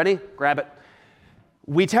 okay, ready? Grab it.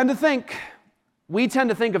 We tend to think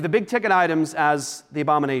of the big ticket items as the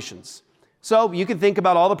abominations. So you can think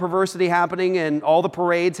about all the perversity happening and all the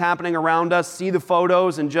parades happening around us, see the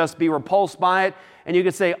photos and just be repulsed by it. And you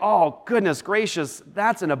could say, oh, goodness gracious,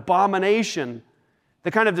 that's an abomination.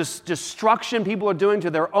 The kind of destruction people are doing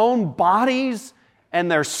to their own bodies and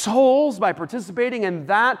their souls by participating in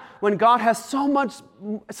that, when God has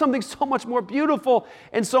something so much more beautiful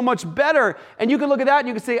and so much better. And you can look at that and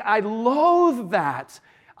you can say, I loathe that.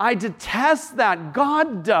 I detest that.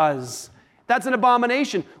 God does. That's an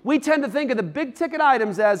abomination. We tend to think of the big ticket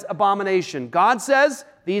items as abomination. God says,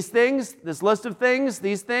 these things, this list of things,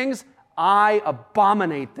 these things, I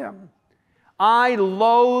abominate them. I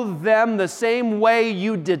loathe them the same way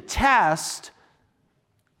you detest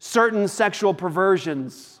certain sexual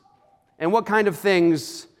perversions. And what kind of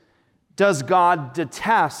things does God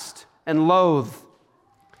detest and loathe?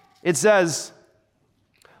 It says,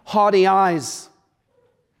 haughty eyes,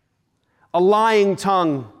 a lying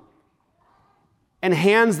tongue, and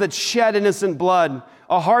hands that shed innocent blood,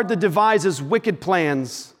 a heart that devises wicked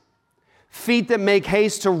plans, feet that make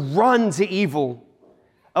haste to run to evil,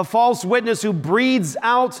 a false witness who breathes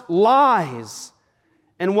out lies,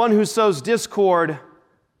 and one who sows discord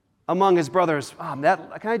among his brothers. I'm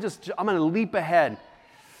going to leap ahead.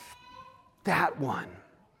 That one,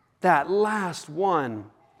 that last one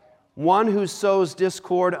who sows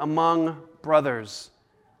discord among brothers.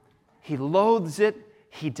 He loathes it,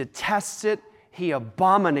 he detests it, he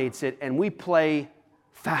abominates it, and we play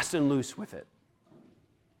fast and loose with it.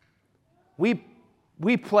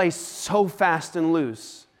 We play so fast and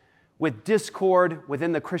loose with discord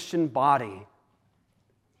within the Christian body.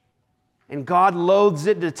 And God loathes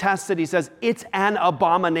it, detests it. He says it's an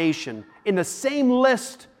abomination. In the same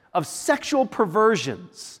list of sexual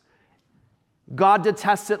perversions, God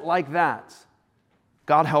detests it like that.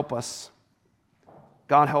 God help us.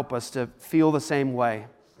 God help us to feel the same way.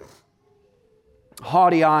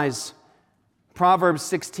 Haughty eyes. Proverbs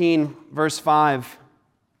 16, verse 5.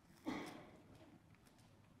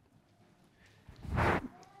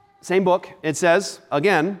 Same book. It says,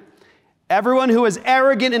 again, everyone who is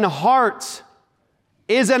arrogant in heart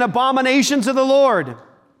is an abomination to the Lord.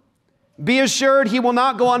 Be assured he will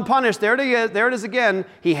not go unpunished. There it is again.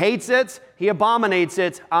 He hates it. He abominates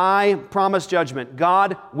it. I promise judgment.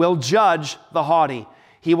 God will judge the haughty.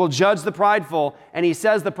 He will judge the prideful. And he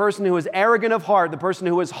says the person who is arrogant of heart, the person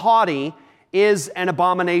who is haughty, is an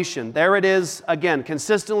abomination. There it is again,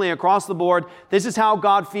 consistently across the board. This is how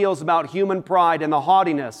God feels about human pride and the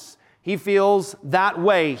haughtiness. He feels that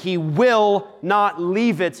way. He will not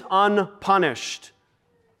leave it unpunished.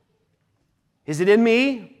 Is it in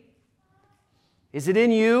me? Is it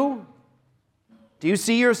in you? Do you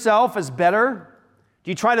see yourself as better?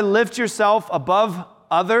 Do you try to lift yourself above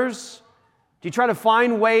others? Do you try to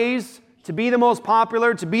find ways to be the most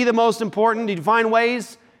popular, to be the most important? Do you find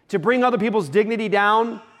ways to bring other people's dignity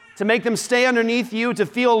down, to make them stay underneath you, to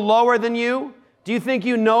feel lower than you? Do you think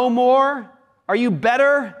you know more? Are you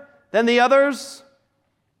better than the others?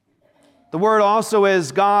 The word also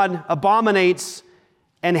is God abominates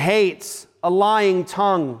and hates a lying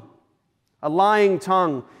tongue. A lying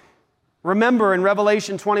tongue. Remember in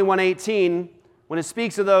Revelation 21:18, when it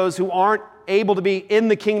speaks of those who aren't able to be in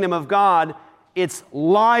the kingdom of God, it's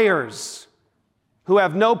liars who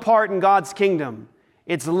have no part in God's kingdom.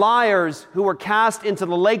 It's liars who were cast into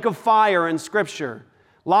the lake of fire in Scripture.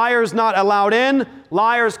 Liars not allowed in,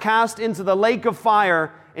 liars cast into the lake of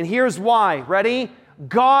fire. And here's why. Ready?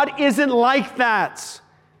 God isn't like that.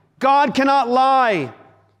 God cannot lie.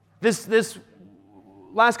 This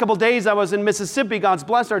last couple days I was in Mississippi. God's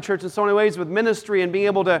blessed our church in so many ways with ministry and being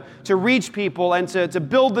able to reach people and to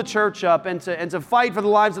build the church up and to fight for the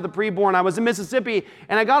lives of the preborn. I was in Mississippi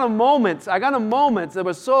and I got a moment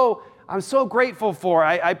that I'm so grateful for.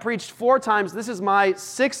 I preached 4 times. This is my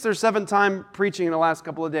 6th or 7th time preaching in the last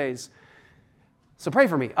couple of days. So pray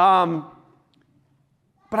for me.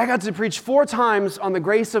 But I got to preach 4 times on the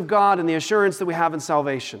grace of God and the assurance that we have in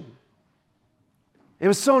salvation. It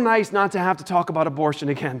was so nice not to have to talk about abortion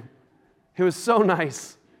again. It was so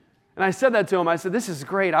nice. And I said that to him. I said, this is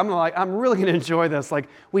great. I'm really going to enjoy this. Like,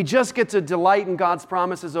 we just get to delight in God's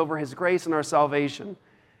promises over His grace and our salvation.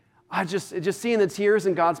 Just seeing the tears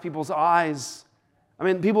in God's people's eyes. I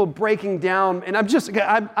mean, people breaking down. And I'm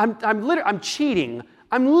cheating.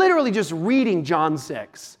 I'm literally just reading John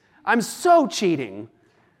 6. I'm so cheating.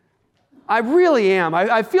 I really am.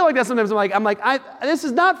 I feel like that sometimes. This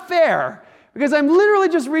is not fair. Because I'm literally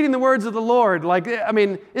just reading the words of the Lord.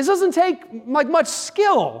 This doesn't take much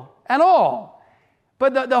skill at all.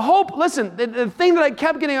 But the hope, listen, the thing that I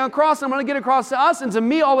kept getting across, and I'm going to get across to us and to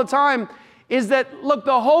me all the time, is that, look,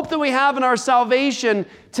 the hope that we have in our salvation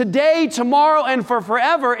today, tomorrow, and for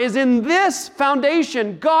forever is in this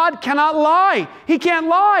foundation. God cannot lie. He can't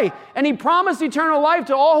lie. And He promised eternal life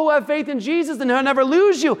to all who have faith in Jesus, and He'll never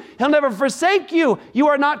lose you. He'll never forsake you. You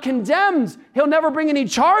are not condemned. He'll never bring any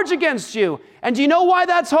charge against you. And do you know why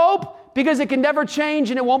that's hope? because it can never change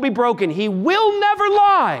and it won't be broken. He will never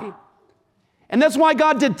lie. And that's why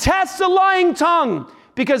God detests a lying tongue,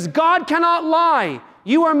 because God cannot lie.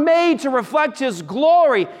 You are made to reflect His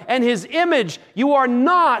glory and His image. You are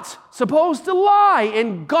not supposed to lie.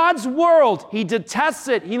 In God's world, He detests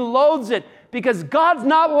it. He loathes it, because God's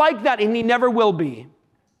not like that, and He never will be.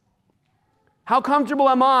 How comfortable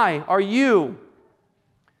are you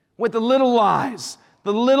with the little lies,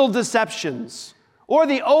 the little deceptions, or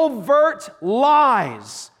the overt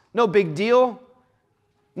lies? No big deal.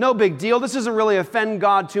 No big deal. This doesn't really offend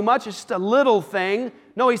God too much. It's just a little thing.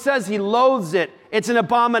 No, He says He loathes it. It's an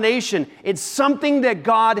abomination. It's something that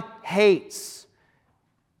God hates.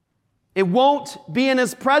 It won't be in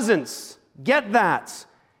His presence. Get that.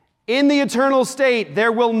 In the eternal state,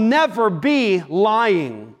 there will never be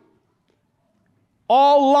lying.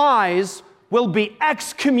 All lies will be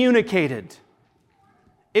excommunicated.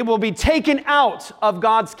 It will be taken out of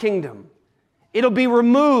God's kingdom. It'll be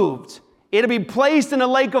removed. It'll be placed in a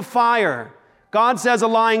lake of fire. God says a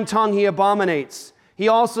lying tongue He abominates. He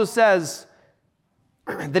also says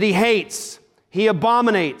that He hates, He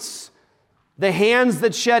abominates the hands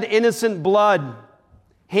that shed innocent blood.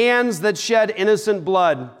 Hands that shed innocent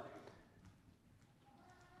blood.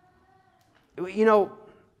 You know,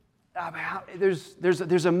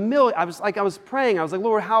 there's a million. I was praying. I was like,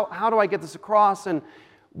 Lord, how do I get this across? And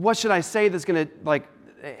what should I say that's going to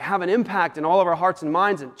have an impact in all of our hearts and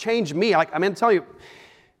minds and change me? I'm telling you,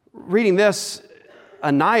 reading this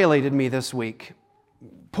annihilated me this week,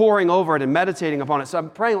 poring over it and meditating upon it. So I'm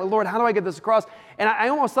praying, Lord, how do I get this across? And I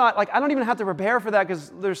almost thought, I don't even have to prepare for that,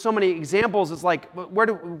 because there's so many examples. It's like,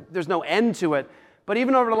 there's no end to it. But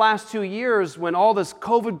even over the last 2 years, when all this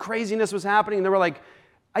COVID craziness was happening, they were like,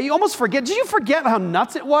 you almost forget. Did you forget how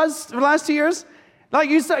nuts it was for the last 2 years?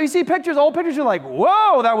 You see pictures, old pictures, you're like,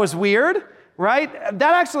 whoa, that was weird, right?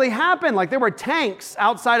 That actually happened. There were tanks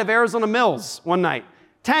outside of Arizona Mills one night.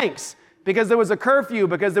 Tanks. Because there was a curfew,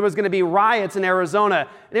 because there was going to be riots in Arizona.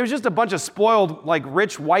 And it was just a bunch of spoiled,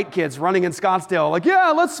 rich white kids running in Scottsdale.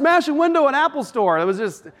 Yeah, let's smash a window at Apple Store. It was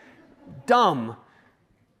just dumb.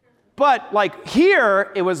 But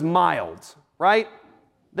here, it was mild, right?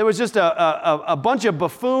 There was just a bunch of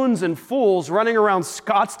buffoons and fools running around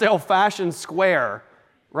Scottsdale Fashion Square,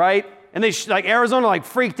 right? And they Arizona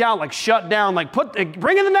freaked out, shut down,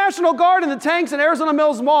 bring in the National Guard and the tanks in Arizona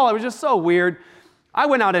Mills Mall. It was just so weird. I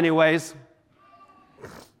went out anyways.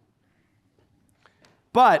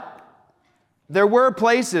 But there were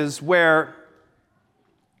places where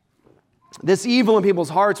this evil in people's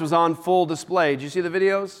hearts was on full display. Did you see the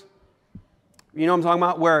videos? You know what I'm talking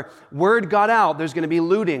about? Where word got out, there's going to be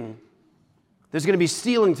looting. There's going to be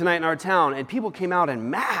stealing tonight in our town. And people came out en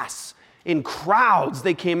masse. In crowds,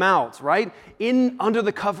 they came out, right? Under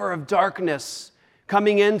the cover of darkness,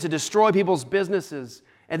 coming in to destroy people's businesses.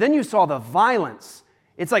 And then you saw the violence.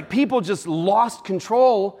 It's like people just lost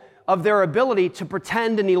control of their ability to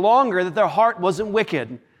pretend any longer that their heart wasn't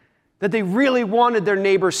wicked, that they really wanted their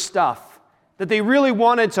neighbor's stuff, that they really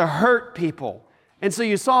wanted to hurt people. And so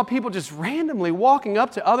you saw people just randomly walking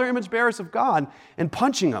up to other image bearers of God and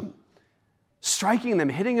punching them, striking them,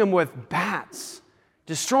 hitting them with bats,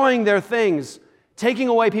 destroying their things, taking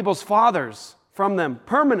away people's fathers from them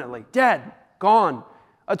permanently, dead, gone.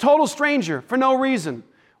 A total stranger for no reason,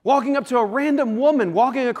 walking up to a random woman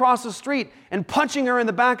walking across the street and punching her in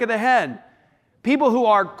the back of the head. People who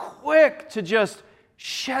are quick to just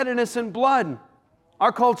shed innocent blood.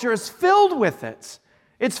 Our culture is filled with it.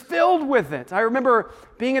 It's filled with it. I remember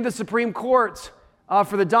being at the Supreme Court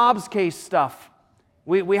for the Dobbs case stuff.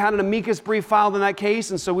 We had an amicus brief filed in that case,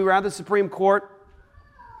 and so we were at the Supreme Court.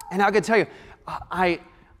 And I can tell you,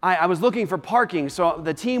 I was looking for parking, so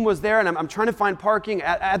the team was there, and I'm trying to find parking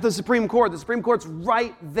at the Supreme Court. The Supreme Court's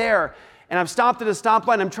right there. And I've stopped at a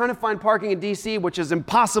stoplight. I'm trying to find parking in D.C., which is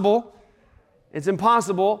impossible. It's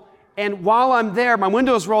impossible. And while I'm there, my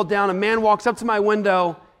window's rolled down. A man walks up to my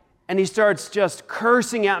window, and he starts just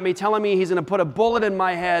cursing at me, telling me he's going to put a bullet in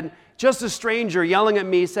my head. Just a stranger yelling at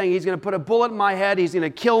me, saying he's going to put a bullet in my head. He's going to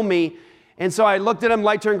kill me. And so I looked at him,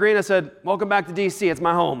 light turned green. I said, welcome back to D.C. It's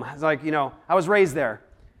my home. It's like, I was raised there.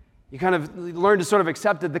 You kind of learn to sort of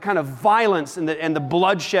accept the kind of violence and the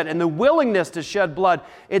bloodshed and the willingness to shed blood.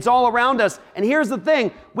 It's all around us. And here's the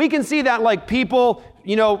thing. We can see that people,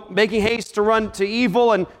 making haste to run to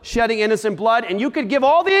evil and shedding innocent blood. And you could give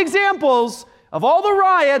all the examples of all the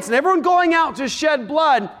riots and everyone going out to shed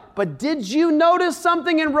blood. But did you notice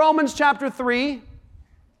something in Romans chapter 3?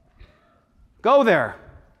 Go there.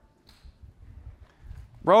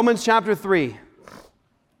 Romans chapter 3.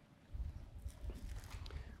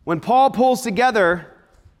 When Paul pulls together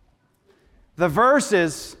The verse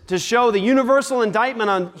is to show the universal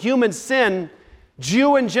indictment on human sin,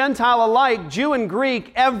 Jew and Gentile alike, Jew and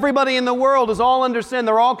Greek, everybody in the world is all under sin.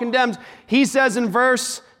 They're all condemned. He says in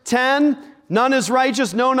verse 10, none is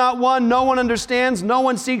righteous, no, not one. No one understands. No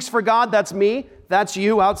one seeks for God. That's me. That's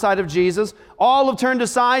you outside of Jesus. All have turned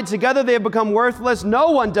aside. Together they have become worthless.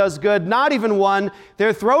 No one does good, not even one.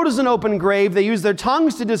 Their throat is an open grave. They use their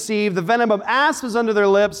tongues to deceive. The venom of asps is under their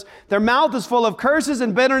lips. Their mouth is full of curses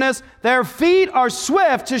and bitterness. Their feet are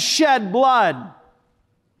swift to shed blood.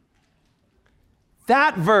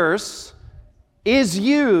 That verse is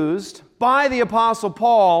used by the Apostle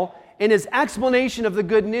Paul in his explanation of the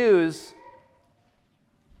good news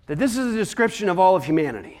that this is a description of all of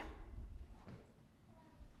humanity.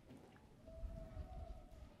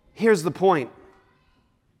 Here's the point.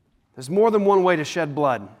 There's more than one way to shed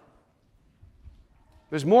blood.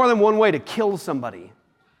 There's more than one way to kill somebody.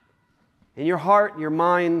 In your heart, your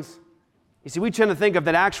minds. You see, we tend to think of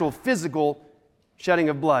that actual physical shedding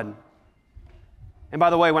of blood. And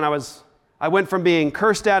by the way, when I went from being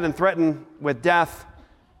cursed at and threatened with death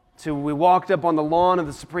to we walked up on the lawn of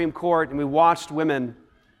the Supreme Court and we watched women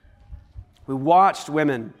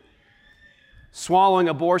swallowing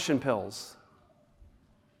abortion pills,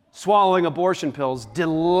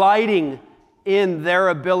 delighting in their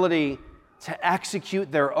ability to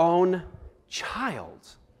execute their own child.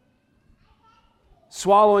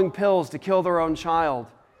 Swallowing pills to kill their own child.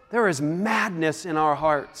 There is madness in our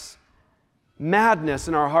hearts. Madness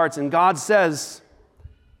in our hearts. And God says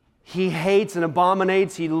He hates and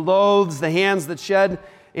abominates, He loathes the hands that shed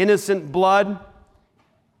innocent blood.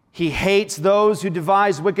 He hates those who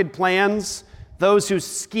devise wicked plans, those who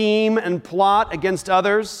scheme and plot against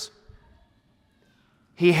others.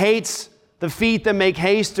 He hates the feet that make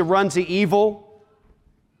haste to run to evil.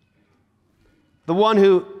 The one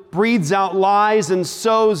who breathes out lies and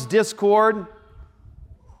sows discord.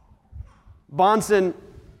 Bonson,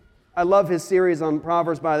 I love his series on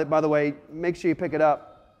Proverbs, by the way. Make sure you pick it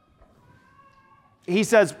up. He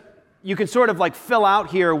says, you can sort of like fill out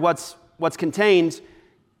here what's contained.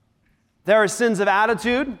 There are sins of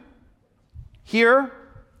attitude here,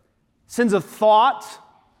 sins of thought,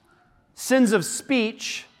 sins of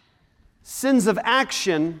speech, sins of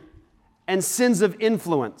action, and sins of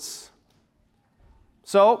influence.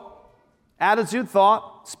 So, attitude,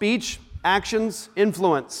 thought, speech, actions,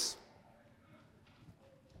 influence.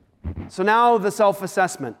 So now the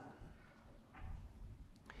self-assessment.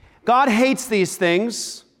 God hates these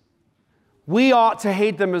things. We ought to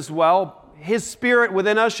hate them as well. His Spirit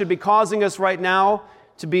within us should be causing us right now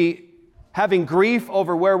to be having grief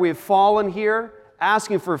over where we've fallen here,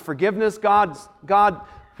 asking for forgiveness. God,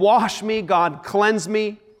 wash me. God, cleanse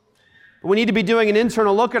me. We need to be doing an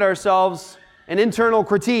internal look at ourselves, an internal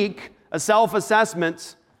critique, a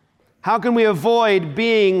self-assessment. How can we avoid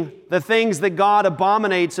being the things that God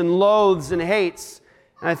abominates and loathes and hates?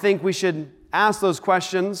 And I think we should ask those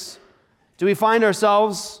questions. Do we find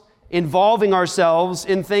ourselves involving ourselves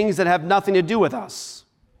in things that have nothing to do with us?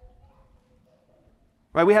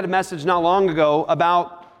 Right? We had a message not long ago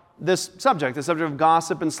about this subject, the subject of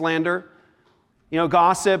gossip and slander. You know,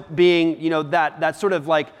 gossip being, that sort of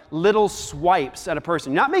like little swipes at a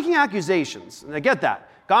person. Not making accusations. And I get that.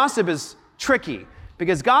 Gossip is tricky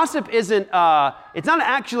because gossip isn't, it's not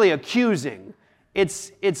actually accusing.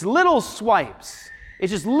 It's little swipes.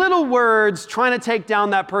 It's just little words trying to take down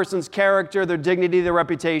that person's character, their dignity, their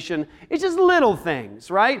reputation. It's just little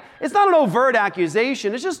things, right? It's not an overt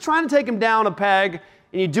accusation. It's just trying to take them down a peg,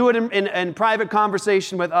 and you do it in private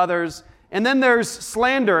conversation with others. And then there's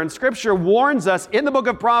slander, and Scripture warns us in the book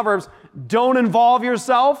of Proverbs, don't involve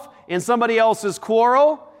yourself in somebody else's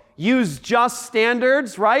quarrel. Use just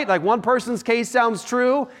standards, right? Like one person's case sounds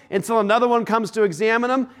true until another one comes to examine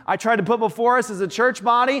them. I try to put before us as a church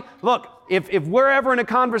body, look, if we're ever in a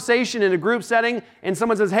conversation in a group setting and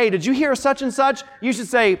someone says, hey, did you hear such and such? You should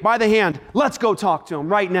say, by the hand, let's go talk to him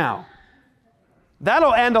right now.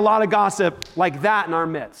 That'll end a lot of gossip like that in our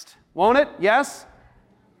midst, won't it? Yes?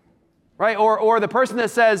 Right? Or the person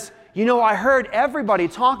that says, I heard everybody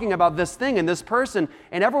talking about this thing and this person,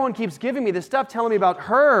 and everyone keeps giving me this stuff, telling me about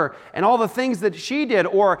her and all the things that she did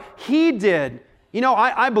or he did.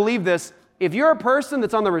 I believe this. If you're a person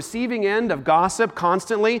that's on the receiving end of gossip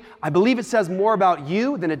constantly, I believe it says more about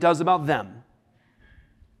you than it does about them.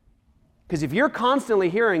 Because if you're constantly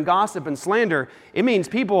hearing gossip and slander, it means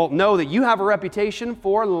people know that you have a reputation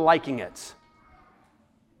for liking it.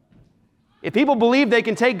 If people believe they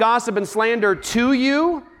can take gossip and slander to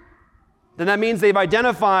you, then that means they've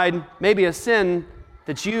identified maybe a sin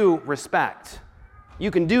that you respect. You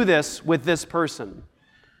can do this with this person.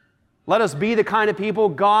 Let us be the kind of people,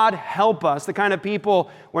 God help us, the kind of people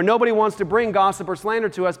where nobody wants to bring gossip or slander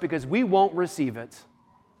to us because we won't receive it.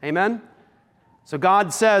 Amen? So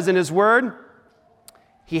God says in His Word,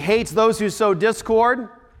 He hates those who sow discord,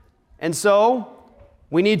 and so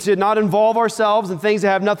we need to not involve ourselves in things that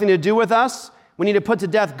have nothing to do with us. We need to put to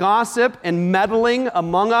death gossip and meddling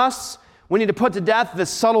among us. We need to put to death the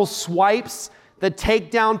subtle swipes that take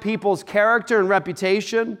down people's character and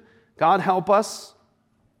reputation. God help us.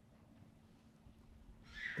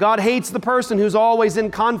 God hates the person who's always in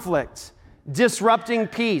conflict, disrupting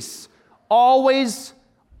peace, always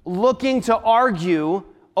looking to argue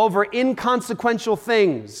over inconsequential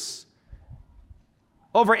things.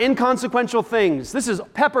 Over inconsequential things. This is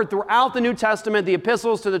peppered throughout the New Testament, the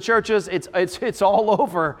epistles to the churches. It's all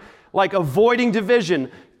over, like avoiding division,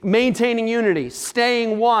 maintaining unity,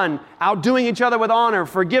 staying one, outdoing each other with honor,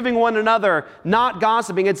 forgiving one another, not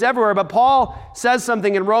gossiping. It's everywhere. But Paul says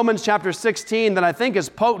something in Romans chapter 16 that I think is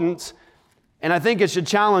potent, and I think it should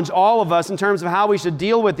challenge all of us in terms of how we should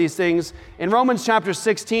deal with these things. In Romans chapter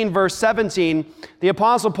 16, verse 17, the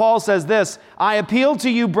Apostle Paul says this, I appeal to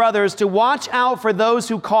you, brothers, to watch out for those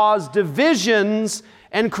who cause divisions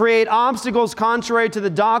and create obstacles contrary to the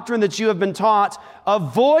doctrine that you have been taught.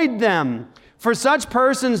 Avoid them. For such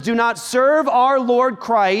persons do not serve our Lord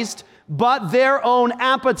Christ, but their own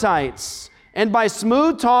appetites. And by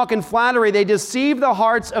smooth talk and flattery, they deceive the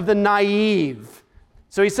hearts of the naive.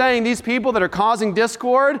 So he's saying these people that are causing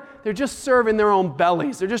discord, they're just serving their own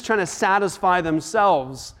bellies. They're just trying to satisfy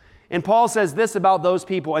themselves. And Paul says this about those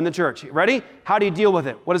people in the church. Ready? How do you deal with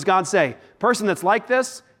it? What does God say? Person that's like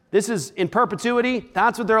this is in perpetuity.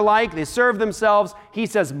 That's what they're like. They serve themselves. He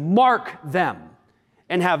says, mark them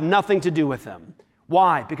and have nothing to do with them.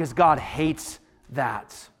 Why? Because God hates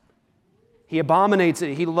that. He abominates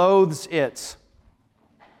it. He loathes it.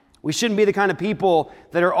 We shouldn't be the kind of people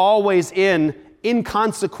that are always in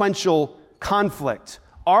inconsequential conflict,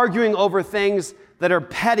 arguing over things that are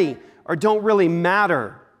petty or don't really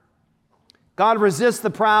matter. God resists the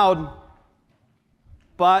proud,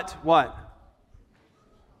 but what?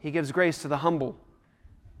 He gives grace to the humble.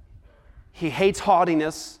 He hates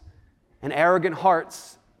haughtiness and arrogant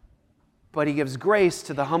hearts, but He gives grace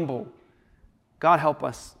to the humble. God help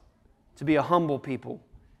us to be a humble people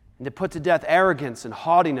and to put to death arrogance and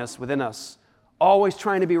haughtiness within us, always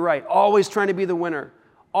trying to be right, always trying to be the winner,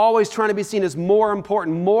 always trying to be seen as more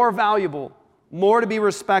important, more valuable, more to be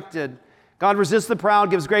respected. God resists the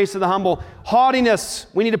proud, gives grace to the humble. Haughtiness,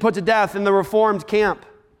 we need to put to death in the Reformed camp.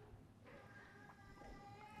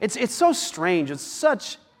 It's so strange. It's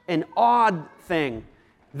such an odd thing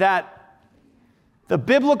that the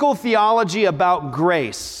biblical theology about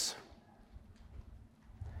grace,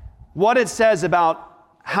 what it says about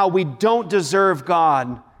how we don't deserve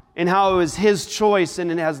God and how it was His choice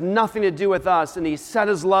and it has nothing to do with us and He set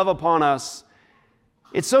His love upon us.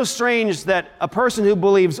 It's so strange that a person who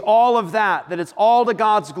believes all of that it's all to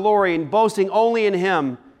God's glory and boasting only in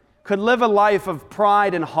Him, could live a life of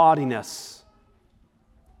pride and haughtiness.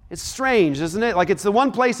 It's strange, isn't it? Like it's the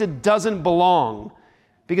one place it doesn't belong.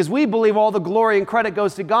 Because we believe all the glory and credit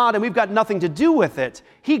goes to God and we've got nothing to do with it.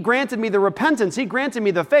 He granted me the repentance. He granted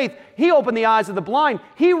me the faith. He opened the eyes of the blind.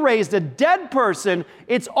 He raised a dead person.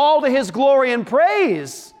 It's all to His glory and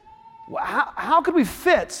praise. How could we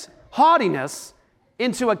fit haughtiness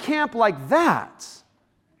into a camp like that?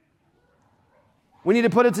 We need to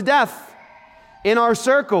put it to death in our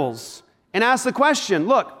circles and ask the question,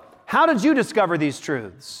 look, how did you discover these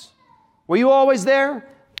truths? Were you always there?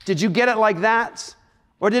 Did you get it like that?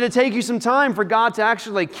 Or did it take you some time for God to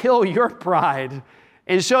actually kill your pride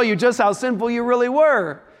and show you just how sinful you really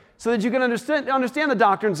were so that you can understand the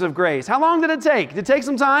doctrines of grace? How long did it take? Did it take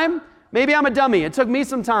some time? Maybe I'm a dummy. It took me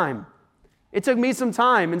some time. It took me some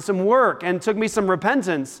time and some work and took me some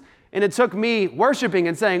repentance. And it took me worshiping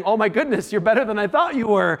and saying, oh my goodness, you're better than I thought you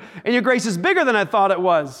were. And your grace is bigger than I thought it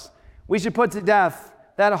was. We should put to death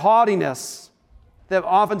that haughtiness that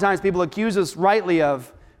oftentimes people accuse us rightly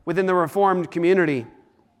of within the Reformed community.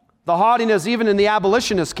 The haughtiness even in the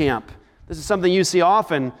abolitionist camp. This is something you see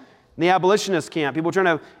often in the abolitionist camp. People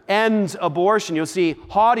trying to end abortion. You'll see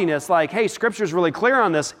haughtiness like, hey, Scripture's really clear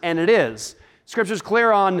on this, and it is. Scripture's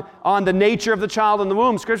clear on the nature of the child in the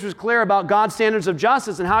womb. Scripture's clear about God's standards of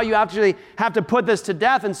justice and how you actually have to put this to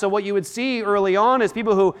death. And so what you would see early on is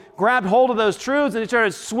people who grabbed hold of those truths and they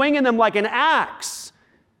started swinging them like an axe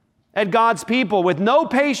at God's people with no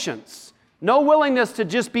patience, no willingness to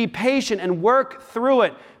just be patient and work through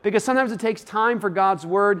it. Because sometimes it takes time for God's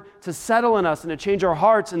word to settle in us and to change our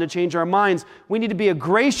hearts and to change our minds. We need to be a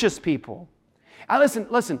gracious people.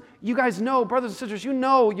 Listen, you guys know, brothers and sisters, you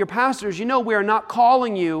know, your pastors, you know we are not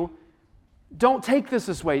calling you Don't take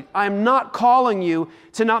this way. I'm not calling you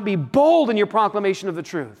to not be bold in your proclamation of the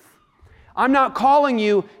truth. I'm not calling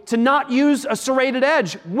you to not use a serrated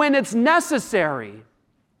edge when it's necessary.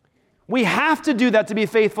 We have to do that to be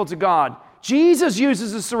faithful to God. Jesus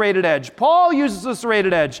uses a serrated edge. Paul uses a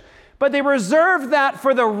serrated edge. But they reserve that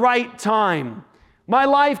for the right time. My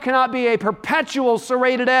life cannot be a perpetual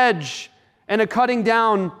serrated edge and a cutting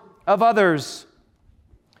down of others.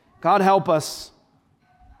 God help us.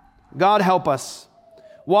 God help us.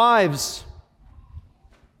 Wives,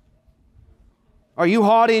 are you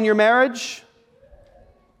haughty in your marriage?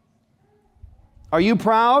 Are you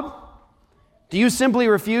proud? Do you simply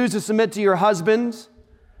refuse to submit to your husband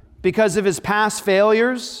because of his past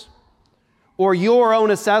failures or your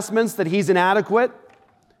own assessments that he's inadequate,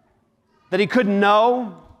 that he couldn't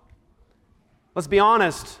know? Let's be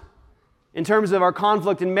honest. In terms of our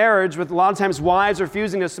conflict in marriage, with a lot of times wives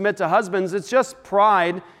refusing to submit to husbands, it's just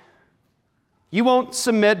pride. You won't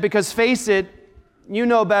submit because, face it, you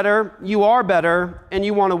know better, you are better, and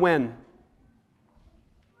you want to win.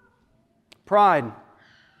 Pride.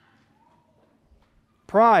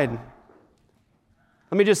 Pride.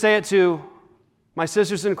 Let me just say it to my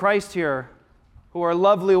sisters in Christ here, who are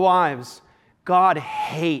lovely wives. God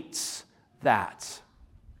hates that.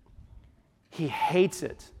 He hates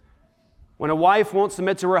it. When a wife won't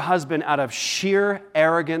submit to her husband out of sheer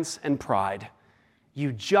arrogance and pride,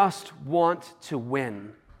 you just want to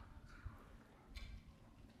win.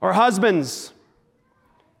 Or husbands,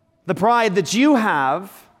 the pride that you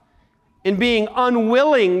have in being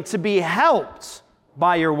unwilling to be helped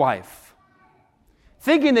by your wife,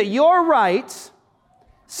 thinking that you're right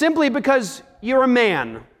simply because you're a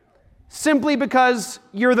man, simply because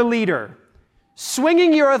you're the leader,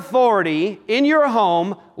 swinging your authority in your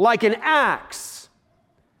home like an axe.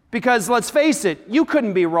 Because let's face it, you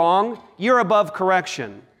couldn't be wrong. You're above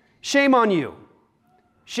correction. Shame on you.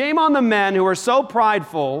 Shame on the men who are so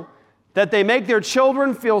prideful that they make their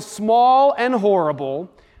children feel small and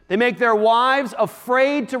horrible. They make their wives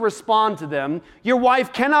afraid to respond to them. Your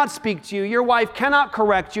wife cannot speak to you. Your wife cannot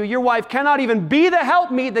correct you. Your wife cannot even be the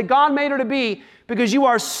helpmeet that God made her to be because you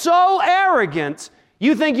are so arrogant,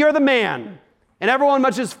 you think you're the man. And everyone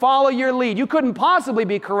must just follow your lead. You couldn't possibly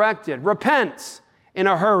be corrected. Repent in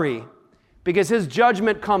a hurry, because his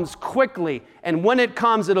judgment comes quickly, and when it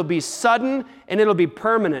comes, it'll be sudden and it'll be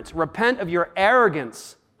permanent. Repent of your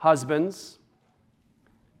arrogance, husbands.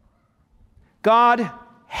 God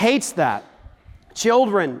hates that.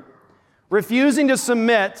 Children, refusing to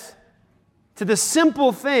submit to the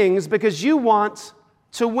simple things because you want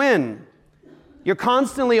to win. You're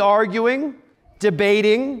constantly arguing,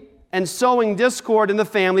 debating, and sowing discord in the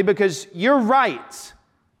family because you're right.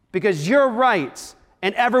 Because you're right.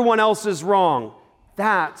 And everyone else is wrong.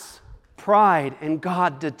 That's pride, and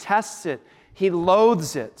God detests it. He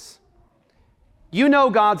loathes it. You know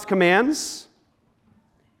God's commands.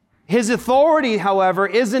 His authority, however,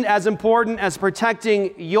 isn't as important as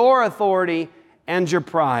protecting your authority and your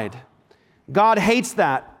pride. God hates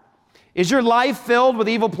that. Is your life filled with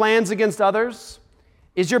evil plans against others?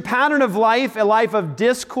 Is your pattern of life a life of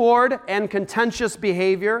discord and contentious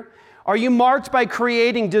behavior? Are you marked by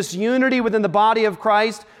creating disunity within the body of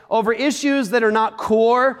Christ over issues that are not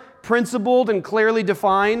core, principled, and clearly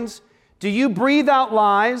defined? Do you breathe out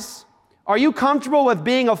lies? Are you comfortable with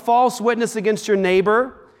being a false witness against your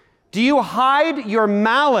neighbor? Do you hide your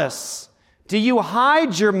malice? Do you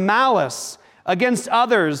hide your malice against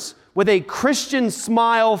others with a Christian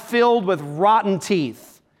smile filled with rotten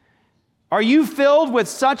teeth? Are you filled with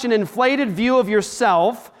such an inflated view of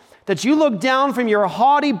yourself that you look down from your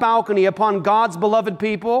haughty balcony upon God's beloved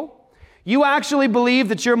people? You actually believe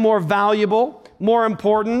that you're more valuable, more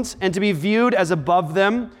important, and to be viewed as above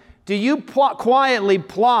them? Do you quietly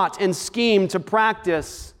plot and scheme to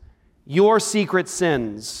practice your secret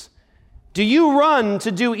sins? Do you run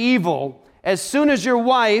to do evil as soon as your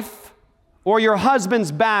wife or your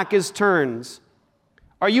husband's back is turned?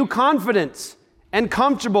 Are you confident and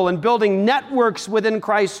comfortable in building networks within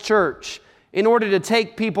Christ's church in order to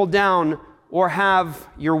take people down or have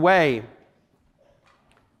your way?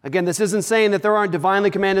 Again, this isn't saying that there aren't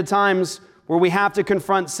divinely commanded times where we have to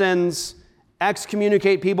confront sins,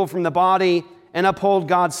 excommunicate people from the body, and uphold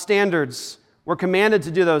God's standards. We're commanded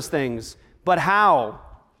to do those things. But how?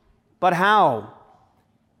 But how?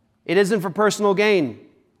 It isn't for personal gain.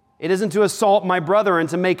 It isn't to assault my brother and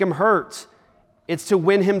to make him hurt. It's to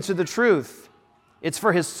win him to the truth. It's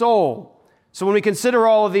for his soul. So when we consider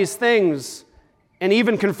all of these things, and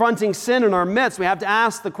even confronting sin in our midst, we have to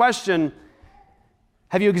ask the question,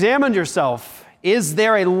 have you examined yourself Is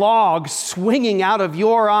there a log swinging out of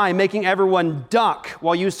your eye, making everyone duck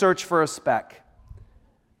while you search for a speck?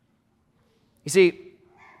 You see,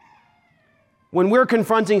 when we're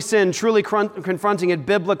confronting sin, truly confronting it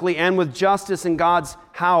biblically and with justice in God's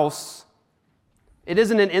house, it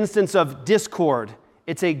isn't an instance of discord.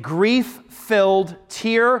 It's a grief-filled,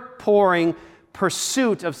 tear-pouring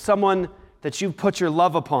pursuit of someone that you've put your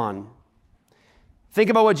love upon. Think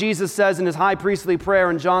about what Jesus says in his high priestly prayer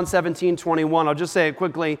in John 17:21. I'll just say it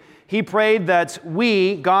quickly. He prayed that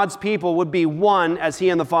we, God's people, would be one as he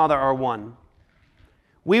and the Father are one.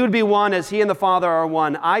 We would be one as he and the Father are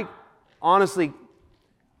one. Honestly,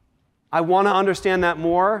 I want to understand that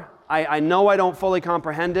more. I know I don't fully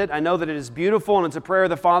comprehend it. I know that it is beautiful and it's a prayer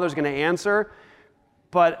the Father is going to answer,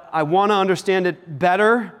 but I want to understand it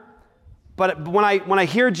better. But when I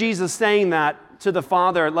hear Jesus saying that to the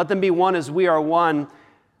Father, let them be one as we are one,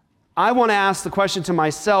 I want to ask the question to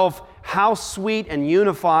myself, how sweet and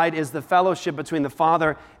unified is the fellowship between the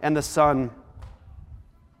Father and the Son?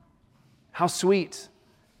 How sweet.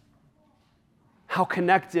 How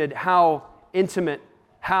connected, how intimate,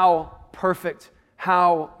 how perfect,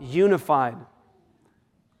 how unified.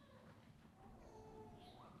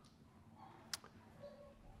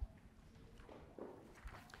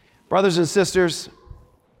 Brothers and sisters,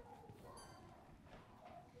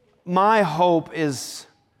 my hope is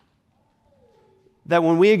that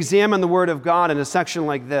when we examine the Word of God in a section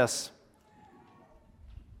like this,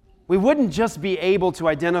 we wouldn't just be able to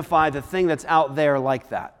identify the thing that's out there like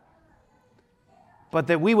that, but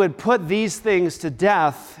that we would put these things to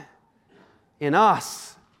death in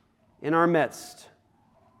us, in our midst.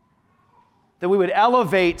 That we would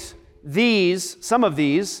elevate some of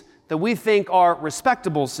these, that we think are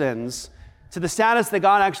respectable sins, to the status that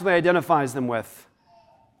God actually identifies them with.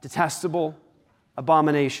 Detestable,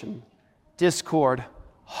 abomination, discord,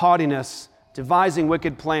 haughtiness, devising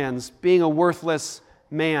wicked plans, being a worthless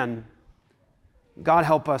man. God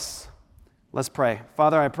help us. Let's pray.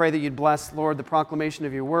 Father, I pray that you'd bless, Lord, the proclamation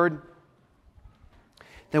of your word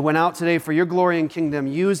that went out today for your glory and kingdom.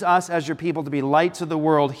 Use us as your people to be light to the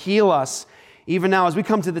world. Heal us even now as we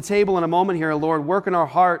come to the table in a moment here, Lord. Work in our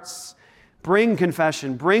hearts. Bring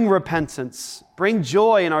confession. Bring repentance. Bring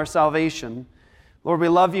joy in our salvation. Lord, we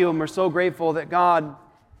love you and we're so grateful that God,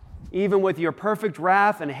 even with your perfect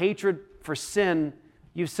wrath and hatred for sin,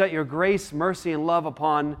 you've set your grace, mercy, and love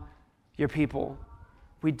upon your people.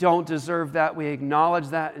 We don't deserve that. We acknowledge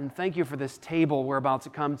that. And thank you for this table we're about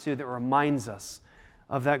to come to that reminds us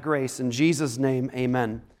of that grace. In Jesus' name,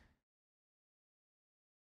 amen.